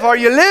live. Are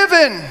you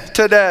living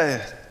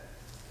today?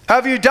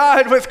 Have you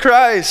died with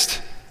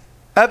Christ?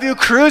 Have you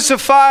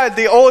crucified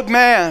the old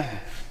man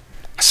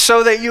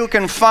so that you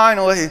can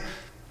finally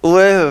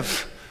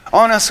live?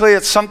 Honestly,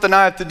 it's something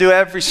I have to do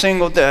every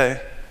single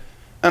day.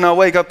 And I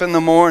wake up in the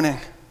morning.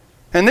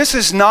 And this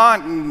is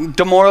not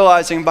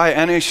demoralizing by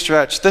any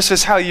stretch. This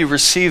is how you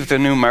receive the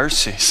new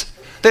mercies.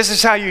 This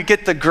is how you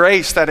get the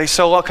grace that he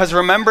so loves. Because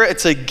remember,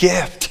 it's a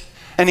gift.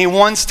 And he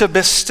wants to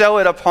bestow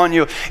it upon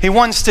you. He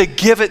wants to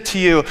give it to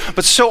you.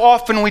 But so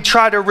often we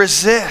try to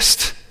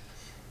resist.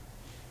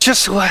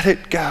 Just let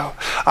it go.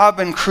 I've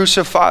been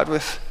crucified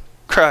with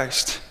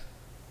Christ.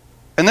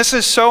 And this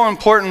is so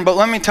important, but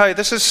let me tell you,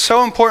 this is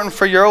so important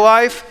for your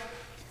life,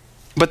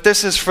 but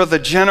this is for the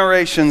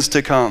generations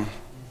to come.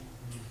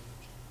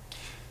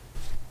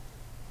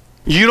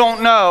 You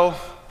don't know,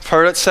 I've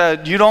heard it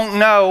said, you don't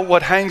know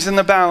what hangs in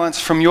the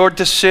balance from your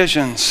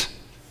decisions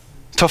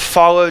to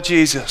follow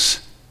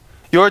Jesus.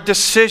 Your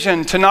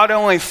decision to not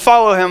only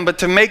follow him, but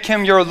to make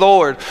him your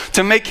Lord,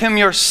 to make him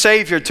your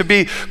Savior, to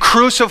be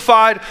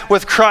crucified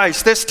with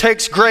Christ. This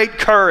takes great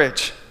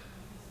courage.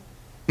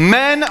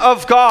 Men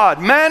of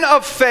God, men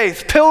of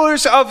faith,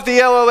 pillars of the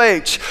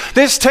LOH.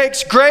 This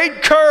takes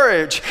great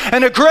courage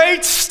and a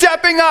great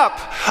stepping up.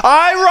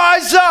 I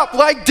rise up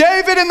like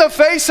David in the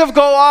face of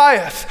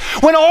Goliath.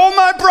 When all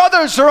my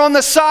brothers are on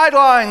the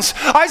sidelines,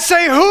 I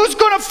say, who's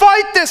going to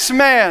fight this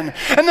man?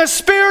 And the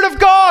Spirit of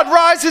God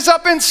rises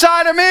up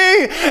inside of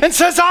me and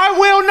says, I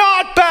will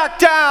not back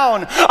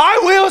down.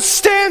 I will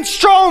stand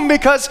strong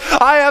because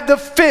I have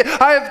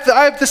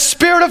the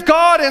Spirit of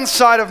God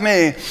inside of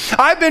me.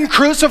 I've been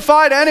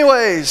crucified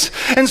anyways.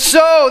 And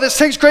so this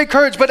takes great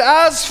courage. But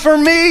as for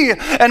me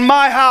and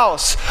my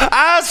house,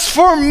 as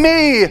for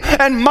me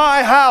and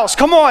my house,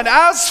 come on,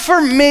 as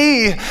for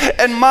me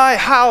and my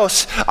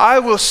house, I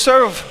will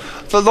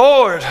serve the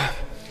Lord.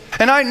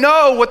 And I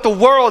know what the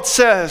world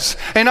says,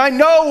 and I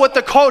know what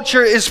the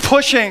culture is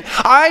pushing.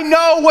 I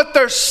know what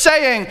they're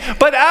saying,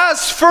 but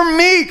as for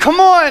me, come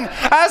on,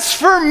 as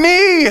for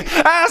me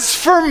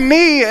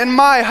and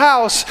my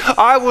house,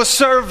 I will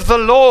serve the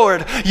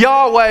Lord,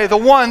 Yahweh, the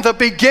one, the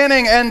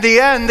beginning and the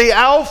end, the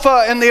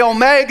Alpha and the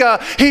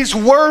Omega. He's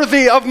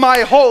worthy of my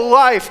whole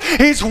life.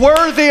 He's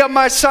worthy of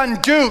my son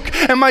Duke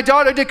and my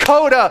daughter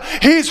Dakota.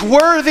 He's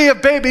worthy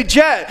of baby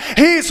Jet.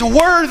 He's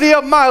worthy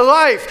of my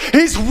life.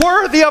 He's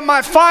worthy of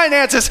my finances.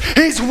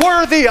 He's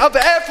worthy of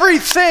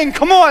everything.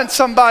 Come on,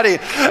 somebody.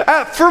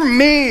 For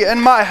me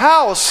and my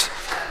house.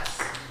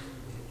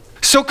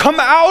 So come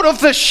out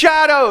of the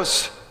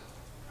shadows,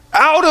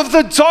 out of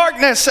the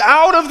darkness,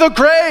 out of the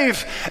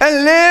grave,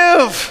 and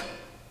live.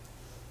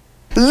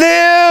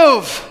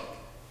 Live.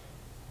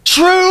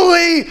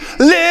 Truly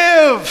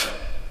live.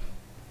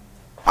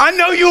 I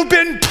know you've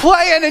been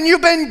playing and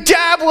you've been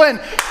dabbling.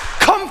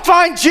 Come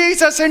find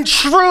Jesus and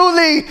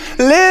truly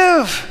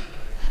live.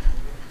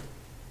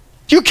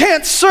 You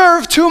can't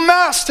serve two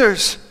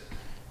masters.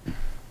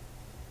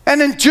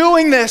 And in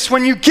doing this,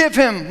 when you give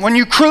him, when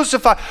you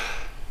crucify,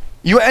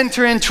 you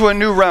enter into a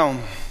new realm,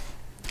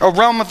 a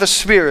realm of the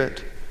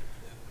Spirit,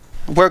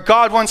 where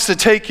God wants to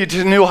take you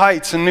to new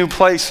heights and new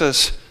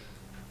places,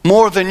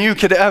 more than you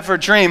could ever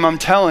dream, I'm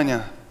telling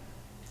you.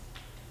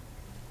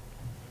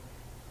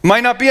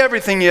 Might not be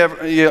everything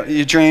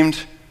you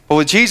dreamed, but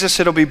with Jesus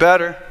it'll be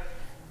better.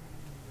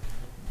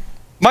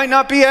 Might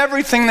not be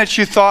everything that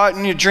you thought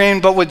and you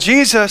dreamed, but with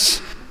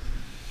Jesus,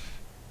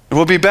 it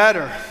will be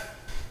better.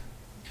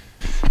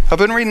 I've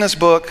been reading this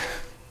book.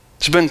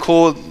 It's been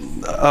cool.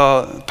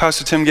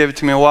 Pastor Tim gave it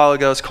to me a while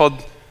ago. It's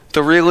called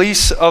The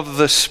Release of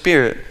the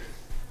Spirit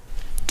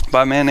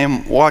by a man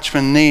named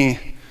Watchman Nee.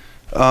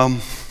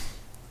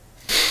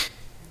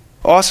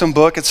 Awesome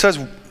book. It says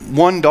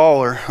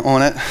 $1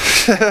 on it.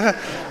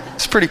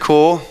 It's pretty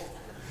cool.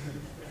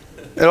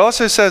 It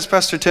also says,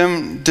 Pastor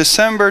Tim,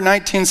 December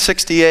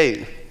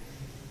 1968.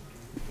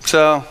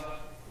 So,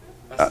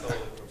 that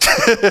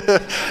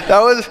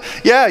was,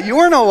 yeah, you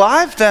weren't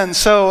alive then,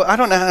 so I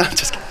don't know.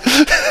 Just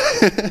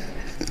kidding.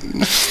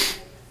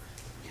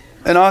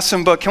 An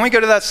awesome book. Can we go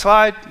to that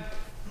slide?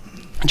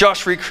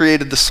 Josh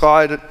recreated the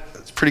slide.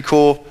 It's pretty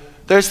cool.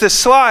 There's this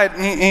slide,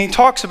 and he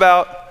talks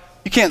about,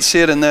 you can't see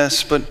it in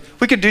this, but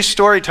we could do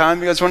story time.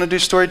 You guys want to do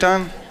story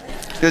time?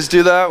 You guys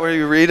do that where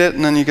you read it,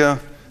 and then you go,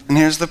 and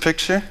here's the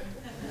picture?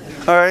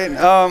 All right.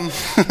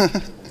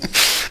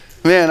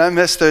 Man, I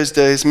miss those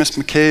days. Miss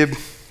McCabe.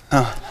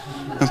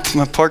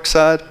 My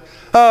Parkside.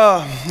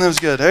 Oh, that was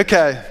good.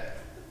 Okay.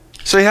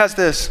 So he has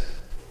this.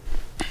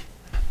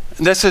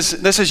 This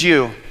is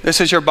you.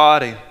 This is your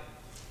body.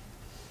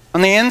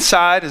 On the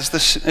inside is the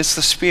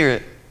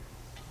Spirit.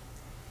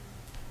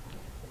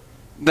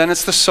 Then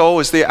it's the soul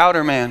is the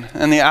outer man,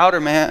 and the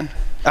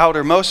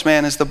outermost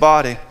man is the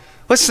body.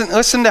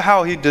 Listen to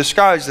how he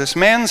describes this.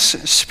 Man's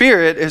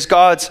spirit is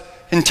God's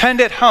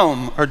intended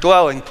home or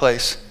dwelling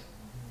place.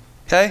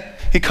 Okay?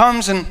 He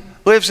comes and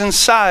lives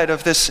inside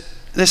of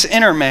this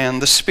inner man,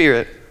 the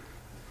spirit.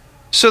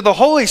 So the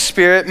Holy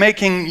Spirit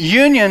making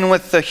union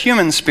with the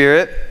human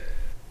spirit.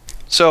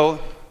 So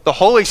the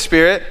Holy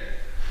Spirit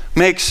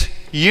makes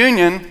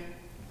union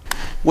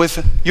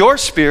with your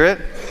spirit,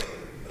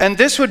 and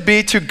this would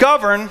be to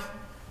govern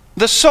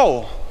the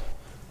soul,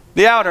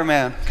 the outer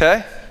man,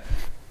 okay?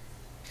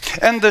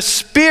 And the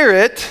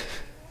spirit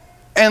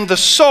and the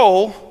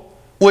soul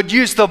would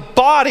use the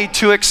body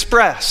to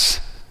express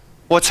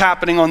what's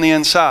happening on the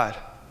inside.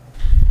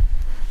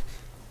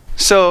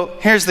 So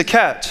here's the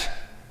catch.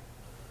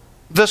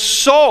 The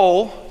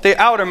soul, the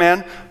outer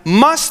man,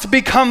 must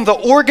become the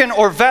organ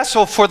or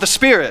vessel for the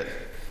spirit.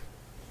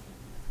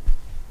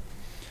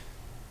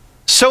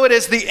 So it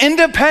is the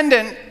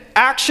independent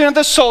action of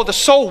the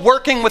soul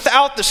working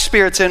without the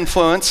spirit's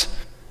influence,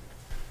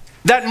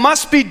 that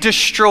must be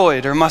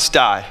destroyed or must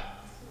die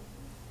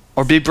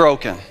or be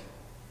broken.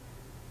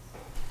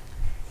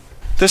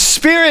 The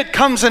spirit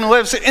comes and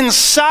lives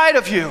inside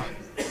of you.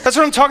 That's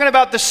what I'm talking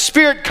about, the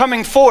spirit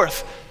coming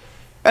forth.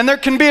 And there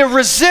can be a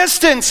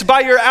resistance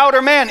by your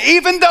outer man,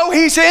 even though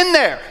he's in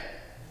there.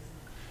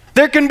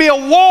 There can be a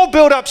wall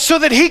built up so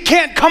that he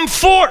can't come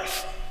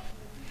forth.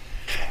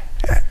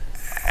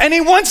 And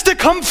he wants to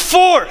come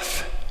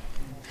forth.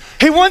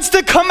 He wants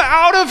to come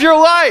out of your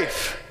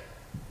life.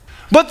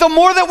 But the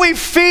more that we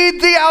feed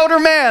the outer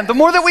man, the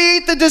more that we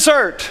eat the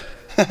dessert,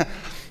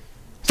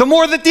 the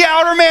more that the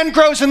outer man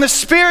grows. And the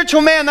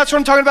spiritual man, that's what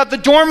I'm talking about, the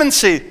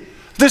dormancy.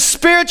 The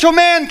spiritual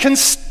man can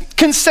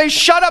stay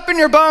shut up in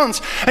your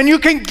bones, and you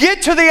can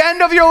get to the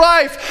end of your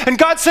life and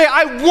God say,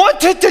 I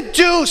wanted to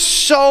do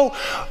so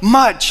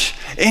much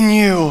in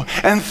you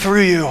and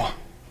through you,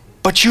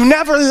 but you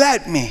never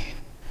let me.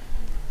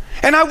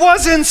 And I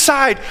was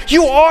inside.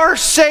 You are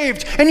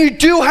saved, and you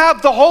do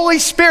have the Holy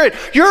Spirit.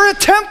 You're a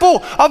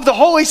temple of the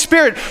Holy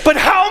Spirit. But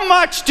how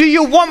much do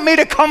you want me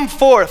to come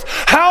forth?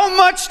 How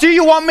much do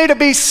you want me to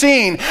be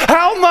seen?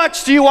 How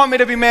much do you want me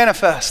to be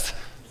manifest?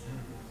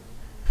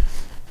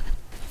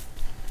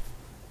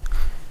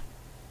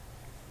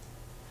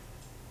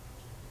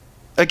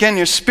 Again,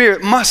 your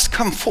spirit must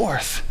come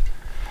forth.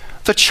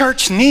 The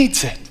church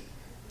needs it.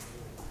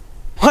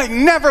 Like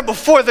never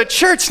before, the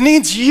church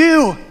needs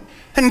you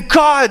and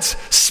God's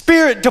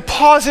Spirit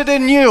deposited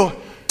in you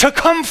to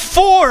come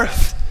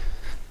forth.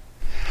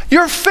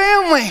 Your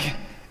family,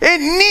 it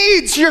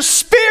needs your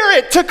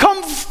spirit to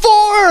come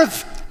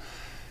forth.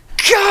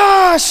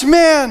 Gosh,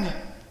 man.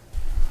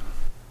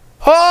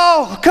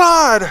 Oh,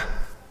 God.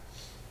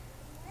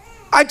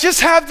 I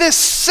just have this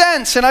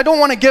sense, and I don't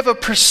want to give a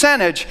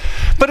percentage,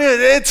 but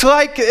it's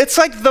like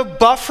the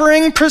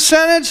buffering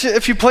percentage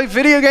if you play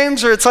video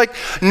games, or it's like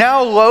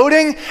now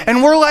loading,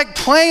 and we're like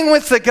playing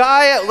with the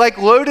guy at like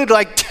loaded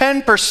like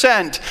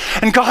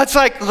 10%, and God's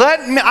like,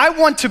 I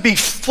want to be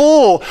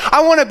full.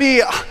 I want to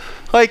be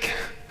like,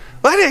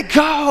 let it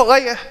go.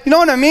 Like, you know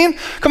what I mean?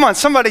 Come on,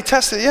 somebody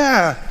test it.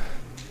 Yeah.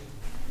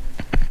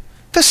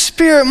 The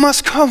Spirit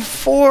must come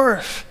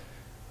forth.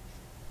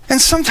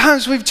 And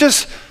sometimes we've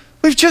just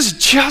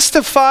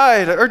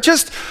justified or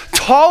just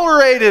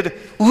tolerated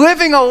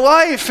living a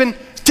life in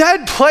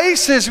dead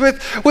places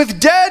with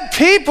dead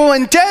people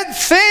and dead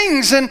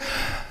things, and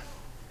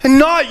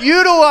not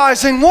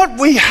utilizing what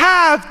we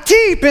have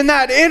deep in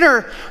that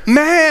inner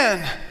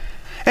man.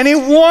 And he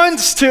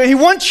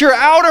wants your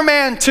outer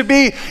man to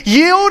be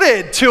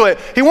yielded to it.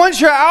 He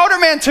wants your outer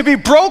man to be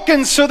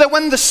broken so that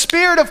when the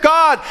Spirit of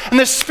God and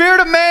the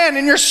Spirit of man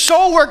and your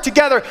soul work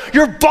together,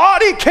 your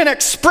body can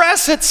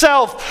express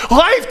itself,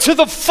 life to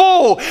the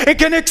full. It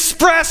can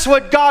express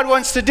what God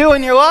wants to do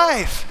in your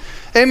life.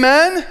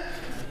 Amen?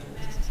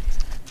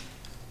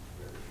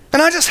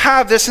 And I just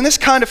have this, and this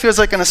kind of feels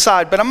like an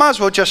aside, but I might as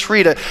well just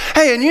read it.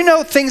 Hey, and you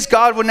know things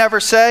God would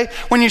never say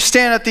when you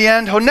stand at the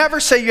end? He'll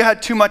never say you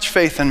had too much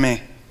faith in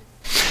me.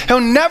 He'll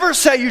never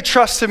say you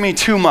trusted me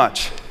too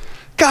much.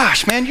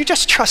 Gosh, man, you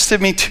just trusted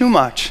me too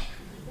much.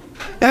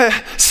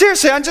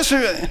 Seriously,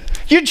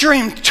 you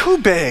dreamed too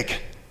big.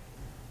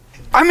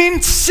 I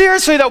mean,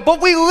 seriously though,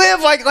 but we live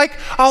like,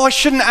 oh, I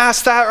shouldn't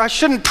ask that, or I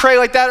shouldn't pray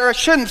like that, or I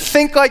shouldn't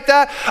think like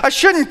that. I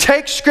shouldn't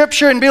take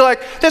scripture and be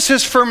like, this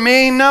is for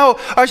me. No.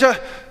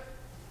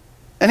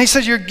 And he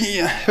says, you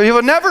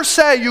will never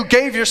say you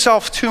gave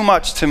yourself too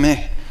much to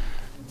me.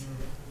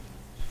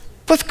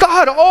 With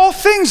God, all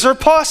things are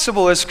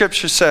possible, as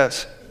Scripture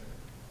says.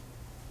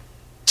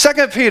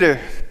 2 Peter,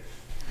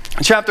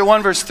 chapter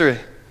 1, verse 3.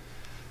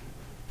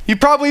 You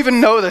probably even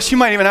know this. You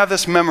might even have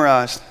this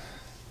memorized.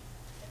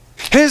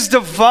 His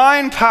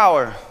divine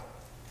power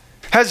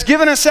has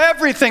given us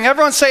everything.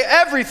 Everyone say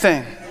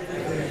everything.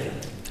 Everything.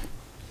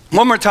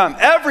 One more time.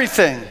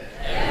 Everything.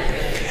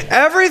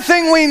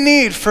 Everything we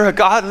need for a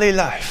godly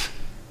life.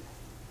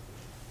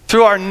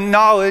 Through our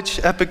knowledge,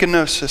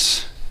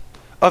 epigenosis,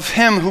 of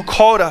him who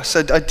called us,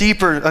 a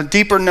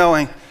deeper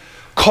knowing,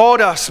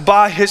 called us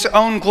by his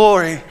own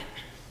glory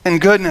and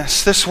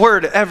goodness. This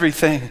word,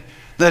 everything,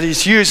 that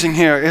he's using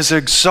here is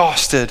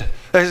exhaustive.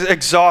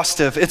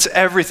 It's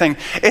everything.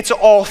 It's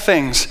all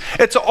things.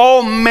 It's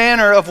all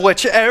manner of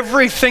which,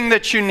 everything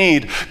that you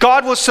need.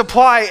 God will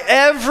supply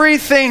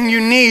everything you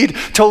need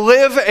to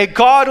live a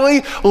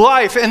godly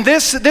life. And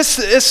this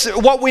is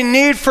what we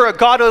need for a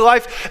godly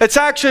life. It's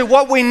actually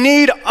what we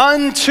need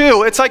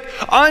unto. It's like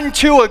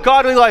unto a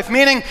godly life,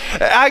 meaning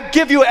I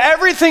give you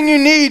everything you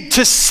need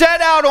to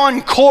set out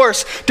on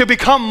course to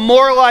become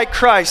more like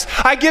Christ.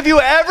 I give you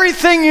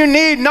everything you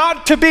need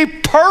not to be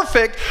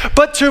perfect,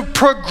 but to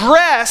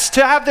progress,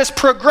 to have this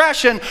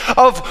progression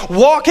of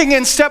walking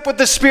in step with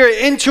the Spirit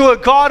into a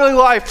godly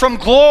life, from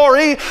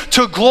glory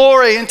to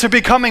glory, into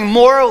becoming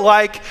more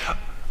like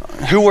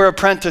who we're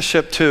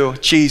apprenticeship to,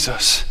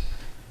 Jesus.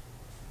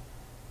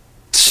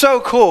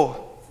 So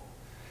cool.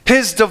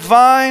 His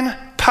divine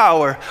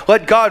power.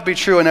 Let God be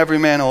true and every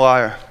man a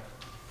liar.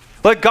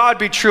 Let God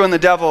be true and the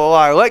devil a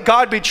liar. Let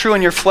God be true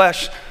and your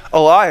flesh a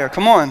liar.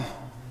 Come on.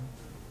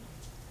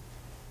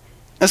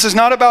 This is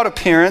not about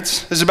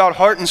appearance. This is about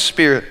heart and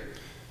spirit.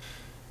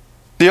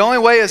 The only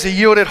way is a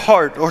yielded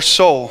heart or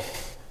soul.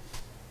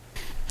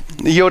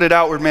 The yielded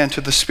outward man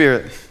to the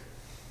Spirit.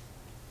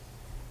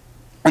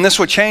 And this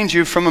will change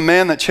you from a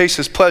man that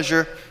chases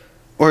pleasure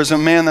or is a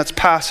man that's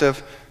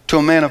passive to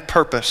a man of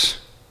purpose.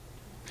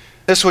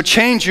 This will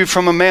change you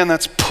from a man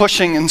that's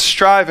pushing and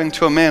striving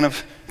to a man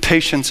of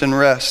patience and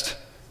rest.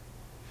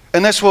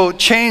 And this will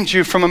change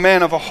you from a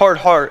man of a hard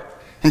heart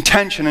and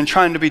tension and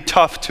trying to be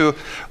tough to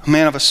a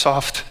man of a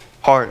soft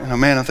heart and a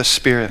man of the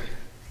Spirit.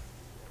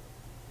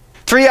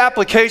 3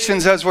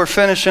 applications as we're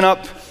finishing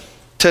up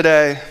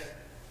today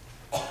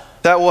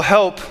that will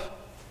help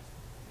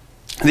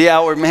the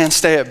outward man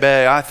stay at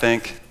bay, I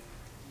think,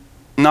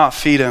 not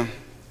feed him.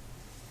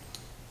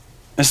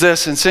 Is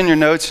this, it's in your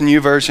notes in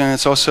YouVersion,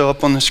 it's also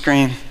up on the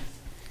screen.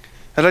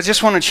 And I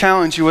just want to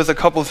challenge you with a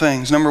couple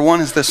things. Number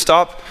 1 is this: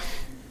 stop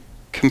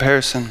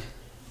comparison.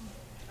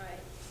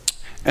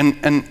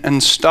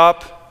 And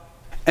stop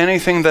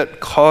anything that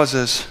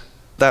causes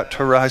that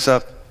to rise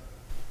up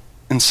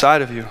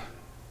inside of you.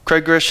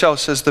 Craig Groeschel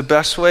says the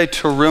best way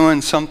to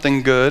ruin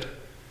something good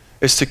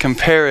is to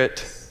compare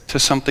it to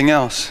something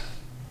else.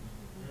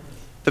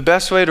 The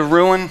best way to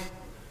ruin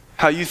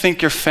how you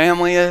think your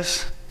family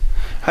is,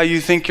 how you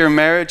think your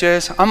marriage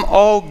is. I'm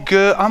all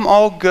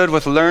good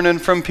with learning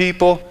from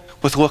people,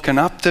 with looking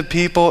up to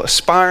people,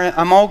 aspiring.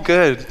 I'm all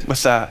good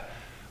with that.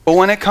 But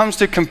when it comes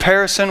to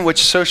comparison,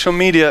 which social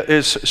media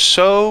is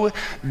so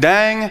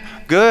dang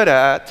good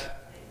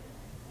at,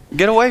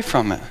 get away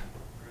from it.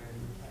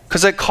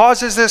 Because it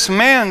causes this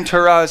man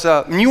to rise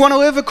up. And you want to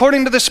live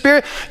according to the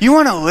Spirit? You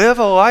want to live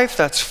a life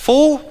that's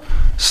full?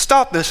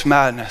 Stop this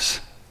madness.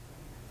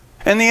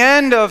 In the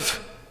end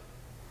of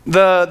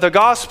the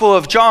Gospel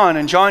of John,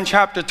 in John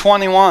chapter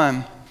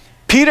 21,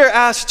 Peter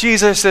asked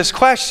Jesus this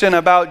question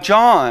about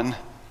John.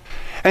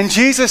 And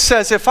Jesus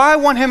says, if I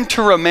want him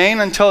to remain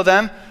until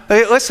then,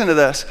 listen to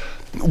this.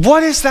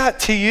 What is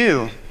that to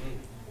you?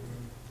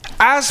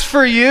 As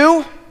for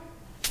you,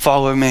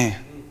 follow me.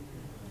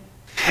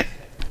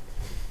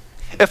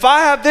 If I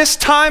have this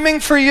timing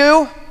for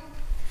you,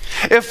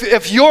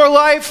 if your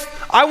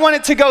life, I want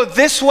it to go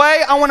this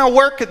way, I want to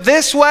work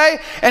this way,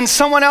 and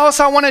someone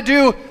else, I want to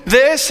do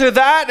this or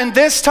that and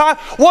this time,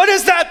 what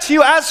is that to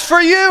you? As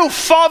for you,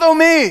 follow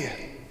me.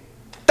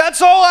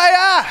 That's all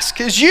I ask,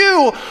 is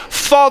you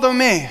follow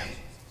me.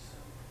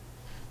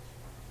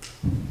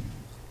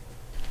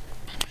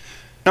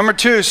 Number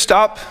 2,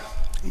 stop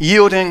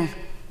yielding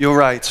your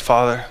rights,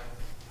 Father.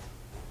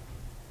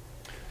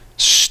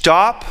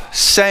 Stop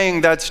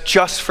saying that's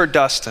just for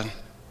Dustin,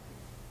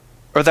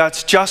 or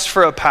that's just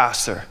for a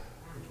pastor,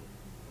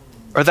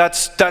 or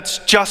that's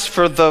just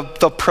for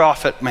the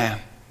prophet man.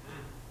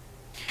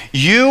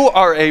 You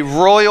are a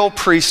royal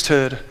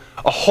priesthood,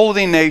 a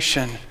holy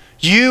nation.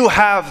 You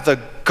have the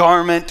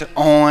garment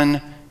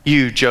on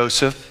you,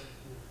 Joseph.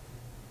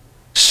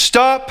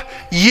 Stop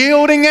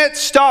yielding it.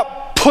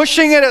 Stop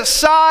pushing it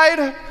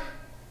aside.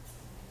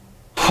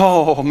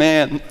 Oh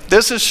man,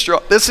 this is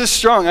strong. This is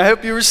strong. I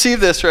hope you receive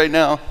this right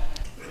now.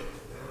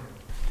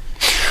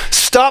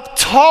 Stop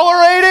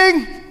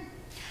tolerating.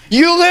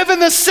 You live in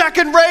the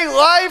second-rate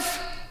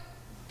life.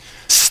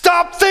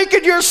 Stop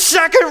thinking you're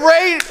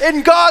second-rate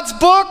in God's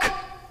book.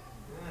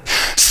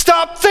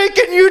 Stop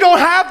thinking you don't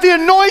have the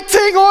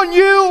anointing on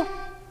you.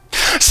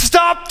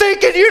 Stop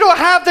thinking you don't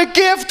have the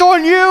gift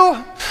on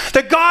you.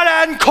 That God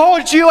hadn't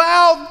called you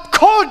out,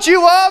 called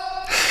you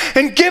up,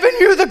 and given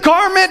you the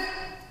garment.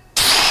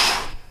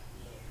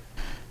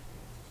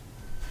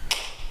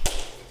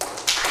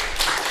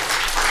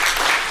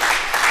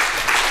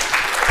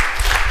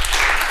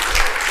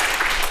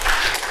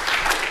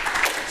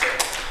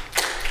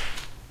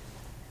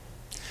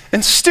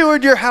 And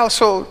steward your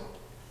household.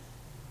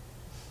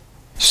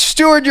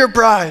 Steward your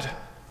bride.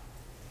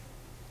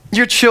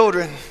 Your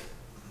children.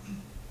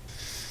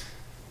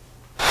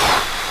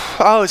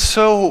 I was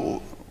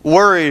so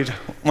worried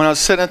when I was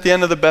sitting at the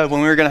end of the bed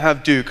when we were going to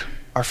have Duke,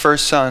 our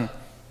first son.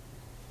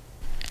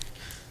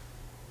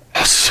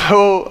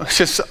 So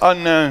just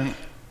unknown.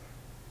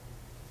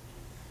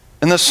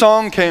 And the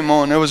song came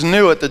on. It was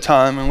new at the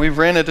time, and we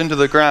ran it into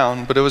the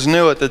ground, but it was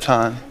new at the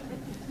time.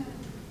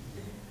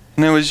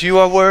 And it was, you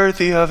are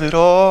worthy of it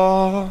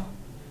all.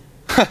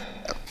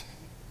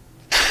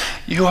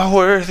 You are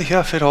worthy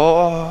of it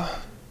all.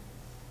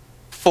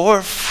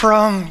 For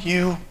from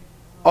you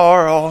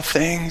are all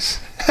things.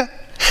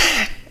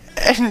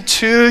 And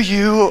to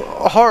you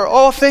are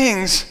all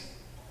things.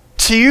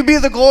 To you be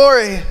the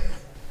glory.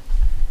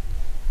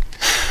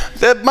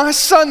 That my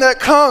son that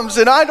comes,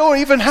 and I don't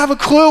even have a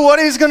clue what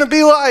he's going to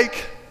be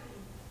like.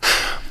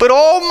 But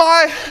all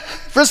my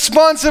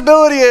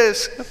responsibility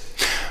is,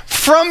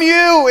 from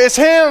you is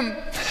him.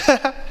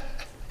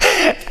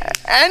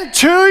 And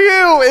to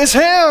you is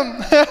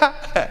him.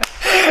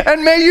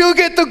 And may you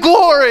get the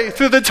glory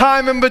through the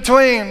time in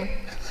between.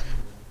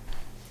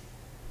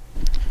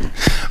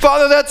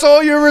 Father, that's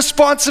all your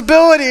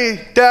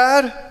responsibility,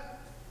 Dad.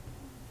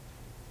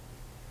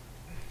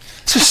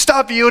 So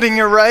stop yielding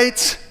your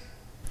rights.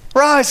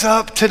 Rise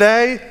up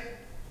today.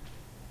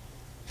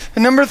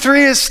 And number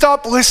 3 is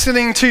stop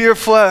listening to your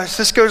flesh.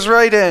 This goes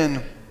right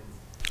in.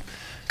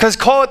 Because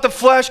call it the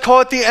flesh,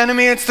 call it the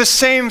enemy, it's the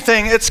same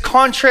thing. It's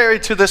contrary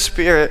to the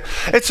Spirit.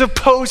 It's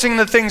opposing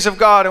the things of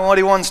God and what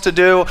he wants to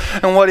do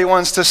and what he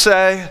wants to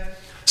say.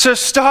 So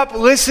stop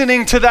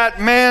listening to that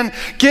man.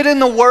 Get in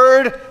the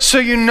Word so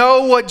you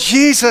know what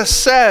Jesus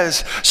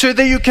says, so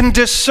that you can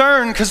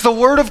discern, because the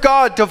Word of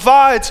God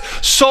divides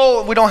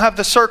soul. We don't have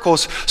the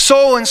circles.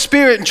 Soul and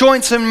spirit,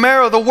 joints and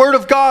marrow. The Word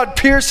of God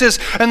pierces,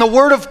 and the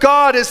Word of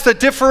God is the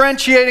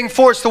differentiating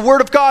force. The Word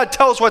of God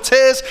tells what's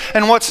his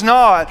and what's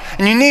not.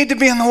 And you need to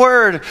be in the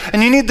Word,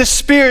 and you need the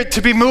Spirit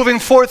to be moving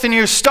forth in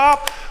you.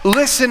 Stop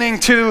listening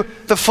to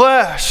the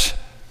flesh.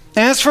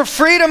 And it's for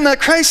freedom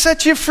that Christ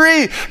set you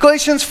free.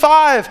 Galatians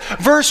 5,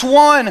 verse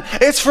 1.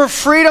 It's for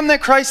freedom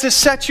that Christ has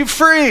set you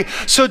free.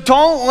 So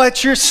don't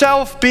let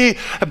yourself be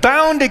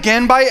bound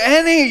again by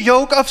any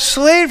yoke of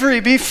slavery.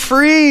 Be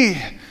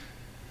free.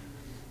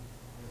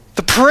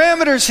 The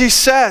parameters he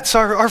sets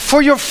are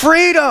for your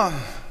freedom.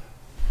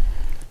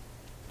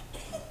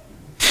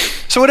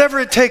 So whatever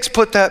it takes,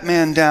 put that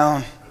man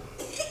down.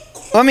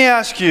 Let me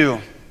ask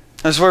you,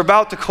 as we're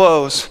about to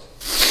close,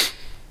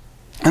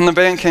 and the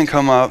band can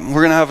come up. We're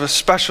going to have a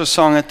special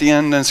song at the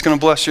end, and it's going to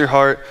bless your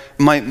heart.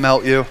 It might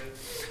melt you.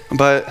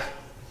 But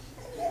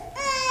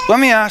let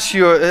me ask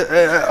you,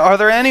 are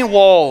there any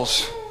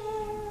walls?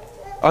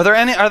 Are there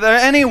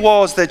any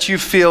walls that you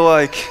feel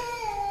like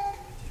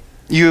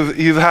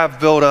you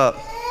have built up?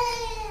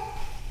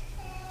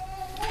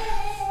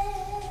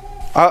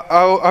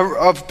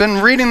 I've been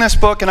reading this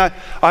book, and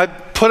I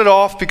put it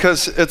off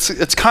because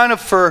it's kind of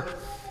for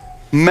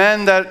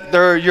men that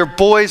your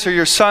boys or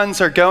your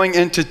sons are going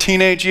into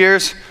teenage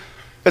years.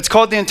 It's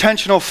called The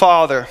Intentional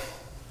Father,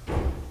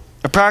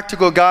 a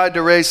practical guide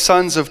to raise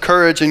sons of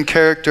courage and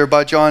character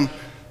by Jon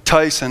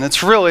Tyson.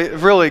 It's really,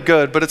 really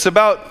good, but it's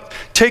about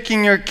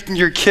taking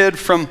your kid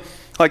from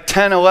like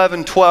 10,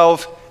 11,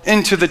 12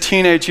 into the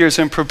teenage years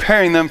and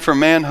preparing them for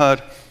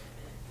manhood.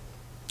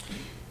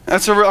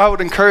 I would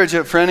encourage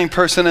it for any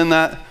person in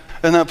that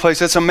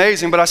place. It's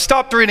amazing, but I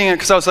stopped reading it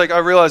because I was like, I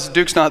realized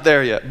Duke's not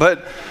there yet,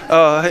 but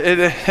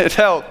it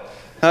helped.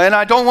 And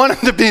I don't want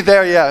him to be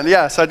there yet.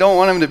 Yes, I don't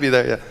want him to be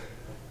there yet.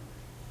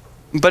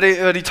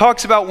 But he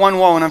talks about one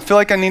wall, and I feel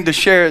like I need to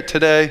share it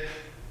today.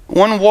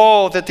 One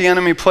wall that the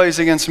enemy plays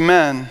against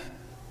men,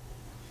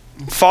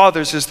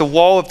 fathers, is the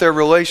wall of their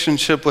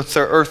relationship with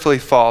their earthly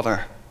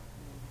father.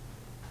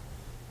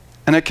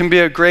 And it can be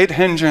a great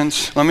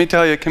hindrance. Let me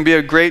tell you, it can be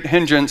a great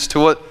hindrance to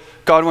what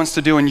God wants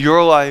to do in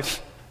your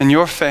life and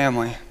your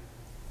family.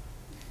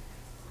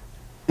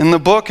 In the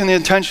book, In the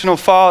Intentional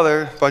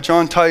Father by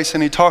Jon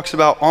Tyson, he talks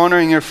about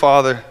honoring your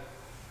father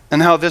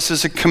and how this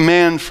is a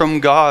command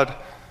from God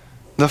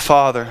the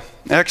Father.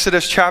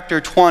 Exodus chapter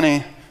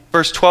 20,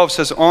 verse 12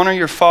 says, honor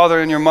your father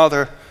and your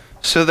mother,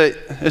 so that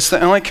it's the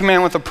only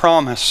command with a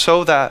promise,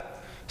 so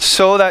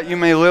that you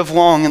may live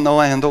long in the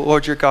land the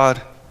Lord your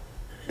God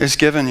is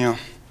giving you.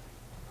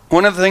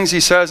 One of the things he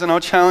says, and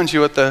I'll challenge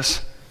you with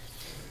this,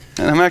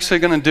 and I'm actually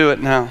going to do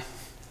it now.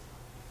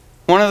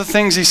 One of the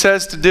things he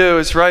says to do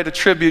is write a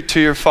tribute to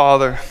your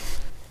father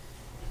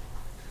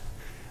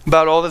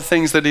about all the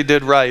things that he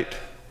did right.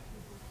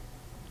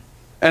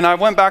 And I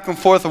went back and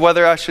forth of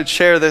whether I should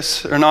share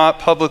this or not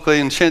publicly,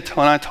 and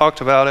when I talked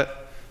about it.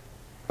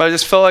 But I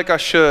just felt like I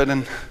should,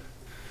 and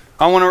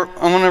I want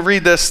to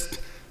read this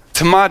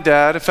to my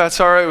dad, if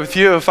that's all right with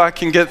you, if I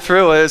can get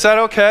through it. Is that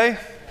okay?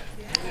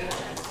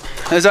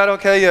 Is that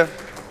okay? Yeah.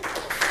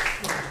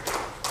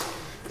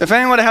 If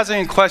anyone has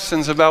any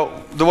questions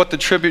about what the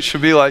tribute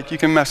should be like, you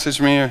can message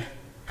me or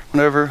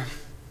whatever.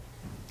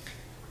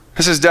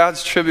 This is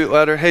Dad's tribute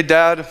letter. Hey,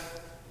 Dad,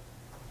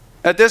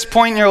 at this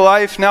point in your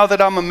life, now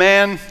that I'm a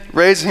man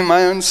raising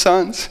my own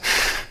sons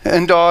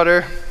and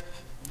daughter,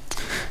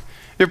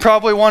 you're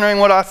probably wondering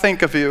what I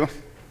think of you.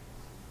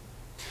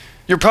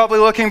 You're probably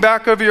looking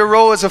back over your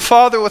role as a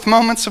father with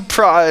moments of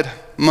pride,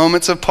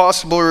 moments of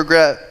possible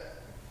regret.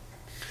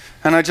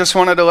 And I just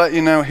wanted to let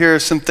you know, here are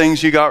some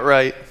things you got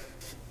right.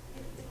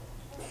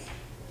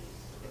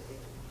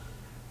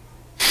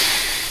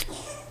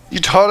 You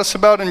taught us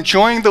about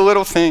enjoying the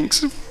little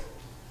things.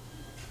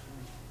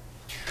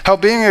 How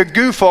being a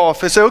goof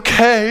off is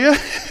okay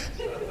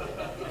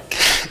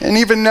and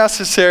even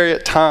necessary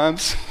at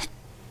times.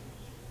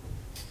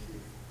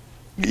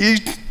 You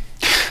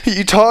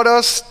taught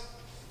us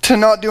to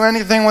not do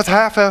anything with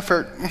half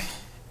effort.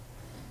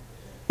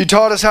 You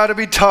taught us how to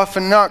be tough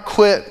and not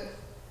quit.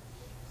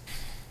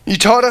 You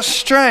taught us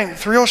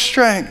strength, real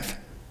strength.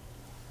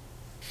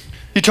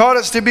 You taught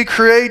us to be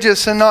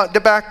courageous and not to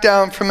back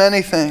down from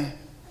anything.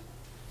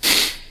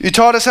 You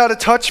taught us how to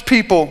touch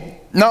people,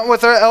 not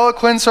with our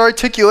eloquence or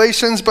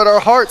articulations, but our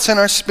hearts and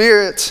our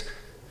spirits.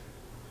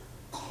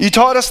 You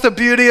taught us the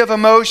beauty of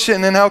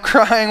emotion and how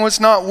crying was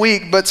not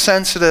weak but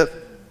sensitive.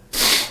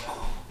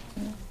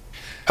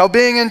 How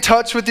being in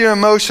touch with your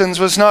emotions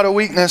was not a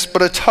weakness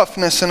but a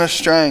toughness and a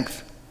strength.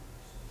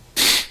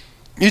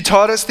 You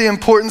taught us the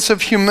importance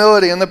of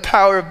humility and the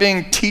power of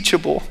being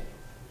teachable.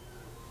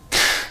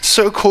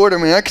 So core to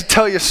me. I could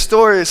tell you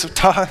stories of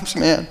times,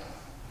 man.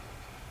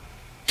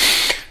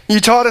 You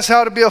taught us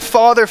how to be a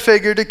father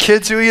figure to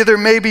kids who either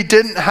maybe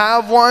didn't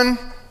have one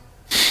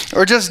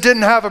or just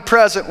didn't have a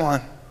present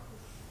one.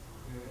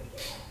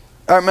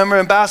 I remember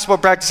in basketball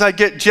practice, I'd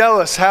get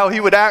jealous how he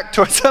would act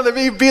towards other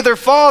people, be their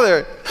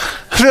father.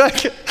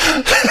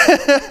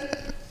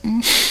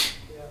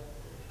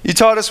 You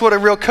taught us what a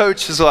real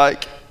coach is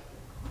like.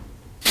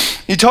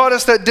 You taught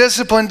us that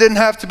discipline didn't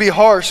have to be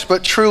harsh,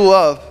 but true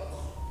love.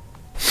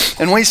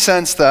 And we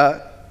sense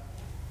that.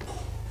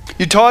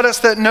 You taught us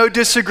that no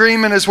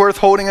disagreement is worth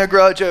holding a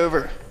grudge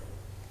over.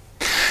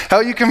 How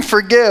you can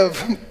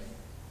forgive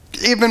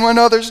even when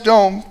others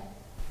don't.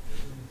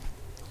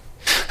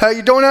 How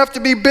you don't have to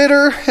be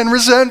bitter and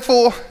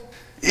resentful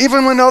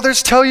even when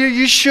others tell you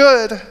you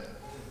should.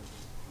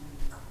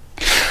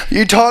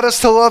 You taught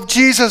us to love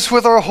Jesus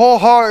with our whole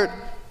heart.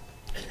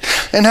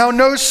 And how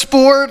no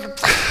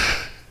sport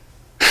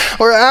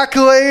or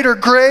accolade or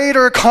grade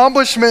or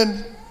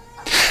accomplishment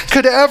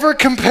could ever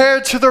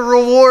compare to the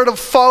reward of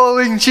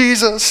following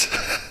Jesus.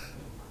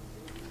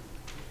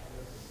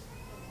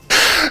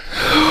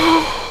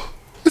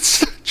 It's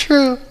so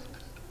true.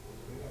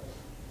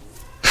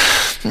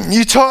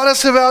 You taught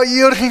us about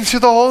yielding to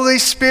the Holy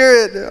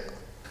Spirit.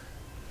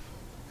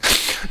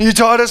 You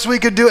taught us we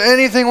could do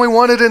anything we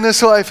wanted in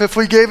this life if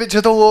we gave it to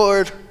the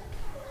Lord.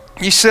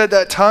 You said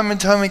that time and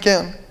time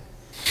again.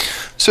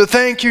 So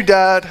thank you,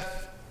 Dad.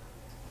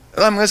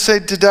 I'm going to say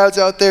to dads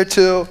out there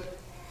too,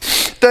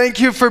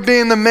 thank you for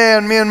being the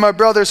man me and my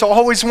brothers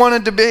always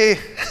wanted to be.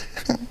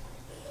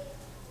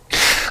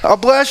 I'll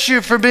bless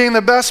you for being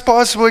the best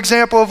possible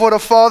example of what a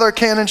father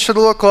can and should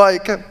look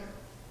like.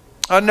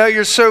 I know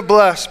you're so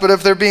blessed, but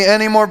if there be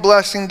any more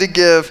blessing to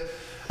give,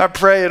 I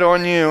pray it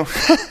on you.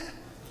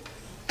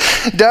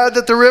 Dad,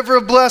 that the river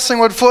of blessing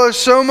would flow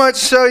so much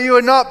so you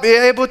would not be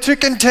able to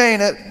contain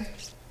it.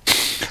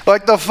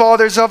 Like the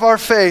fathers of our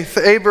faith,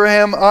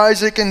 Abraham,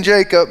 Isaac, and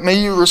Jacob,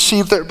 may you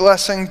receive their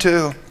blessing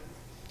too.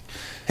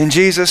 In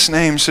Jesus'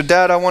 name. So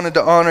Dad, I wanted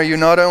to honor you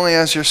not only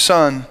as your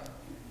son,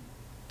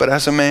 but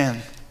as a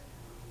man.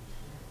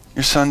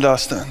 Your son,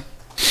 Dustin.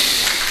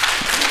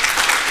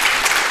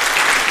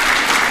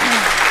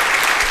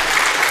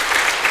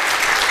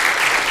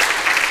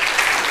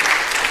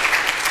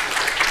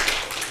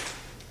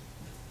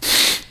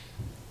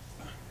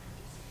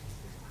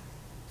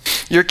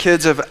 Your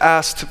kids have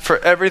asked for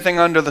everything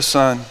under the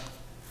sun.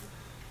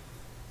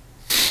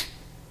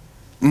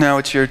 Now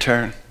it's your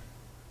turn.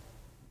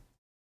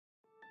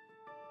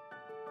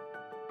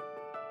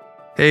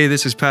 Hey,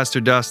 this is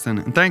Pastor Dustin,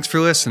 and thanks for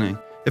listening.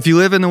 If you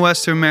live in the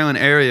Western Maryland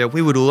area,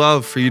 we would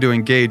love for you to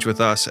engage with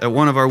us at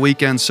one of our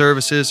weekend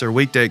services or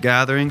weekday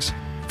gatherings.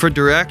 For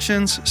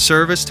directions,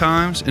 service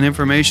times, and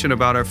information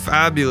about our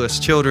fabulous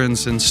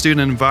children's and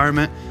student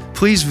environment,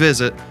 please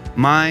visit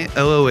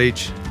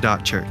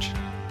myloh.church.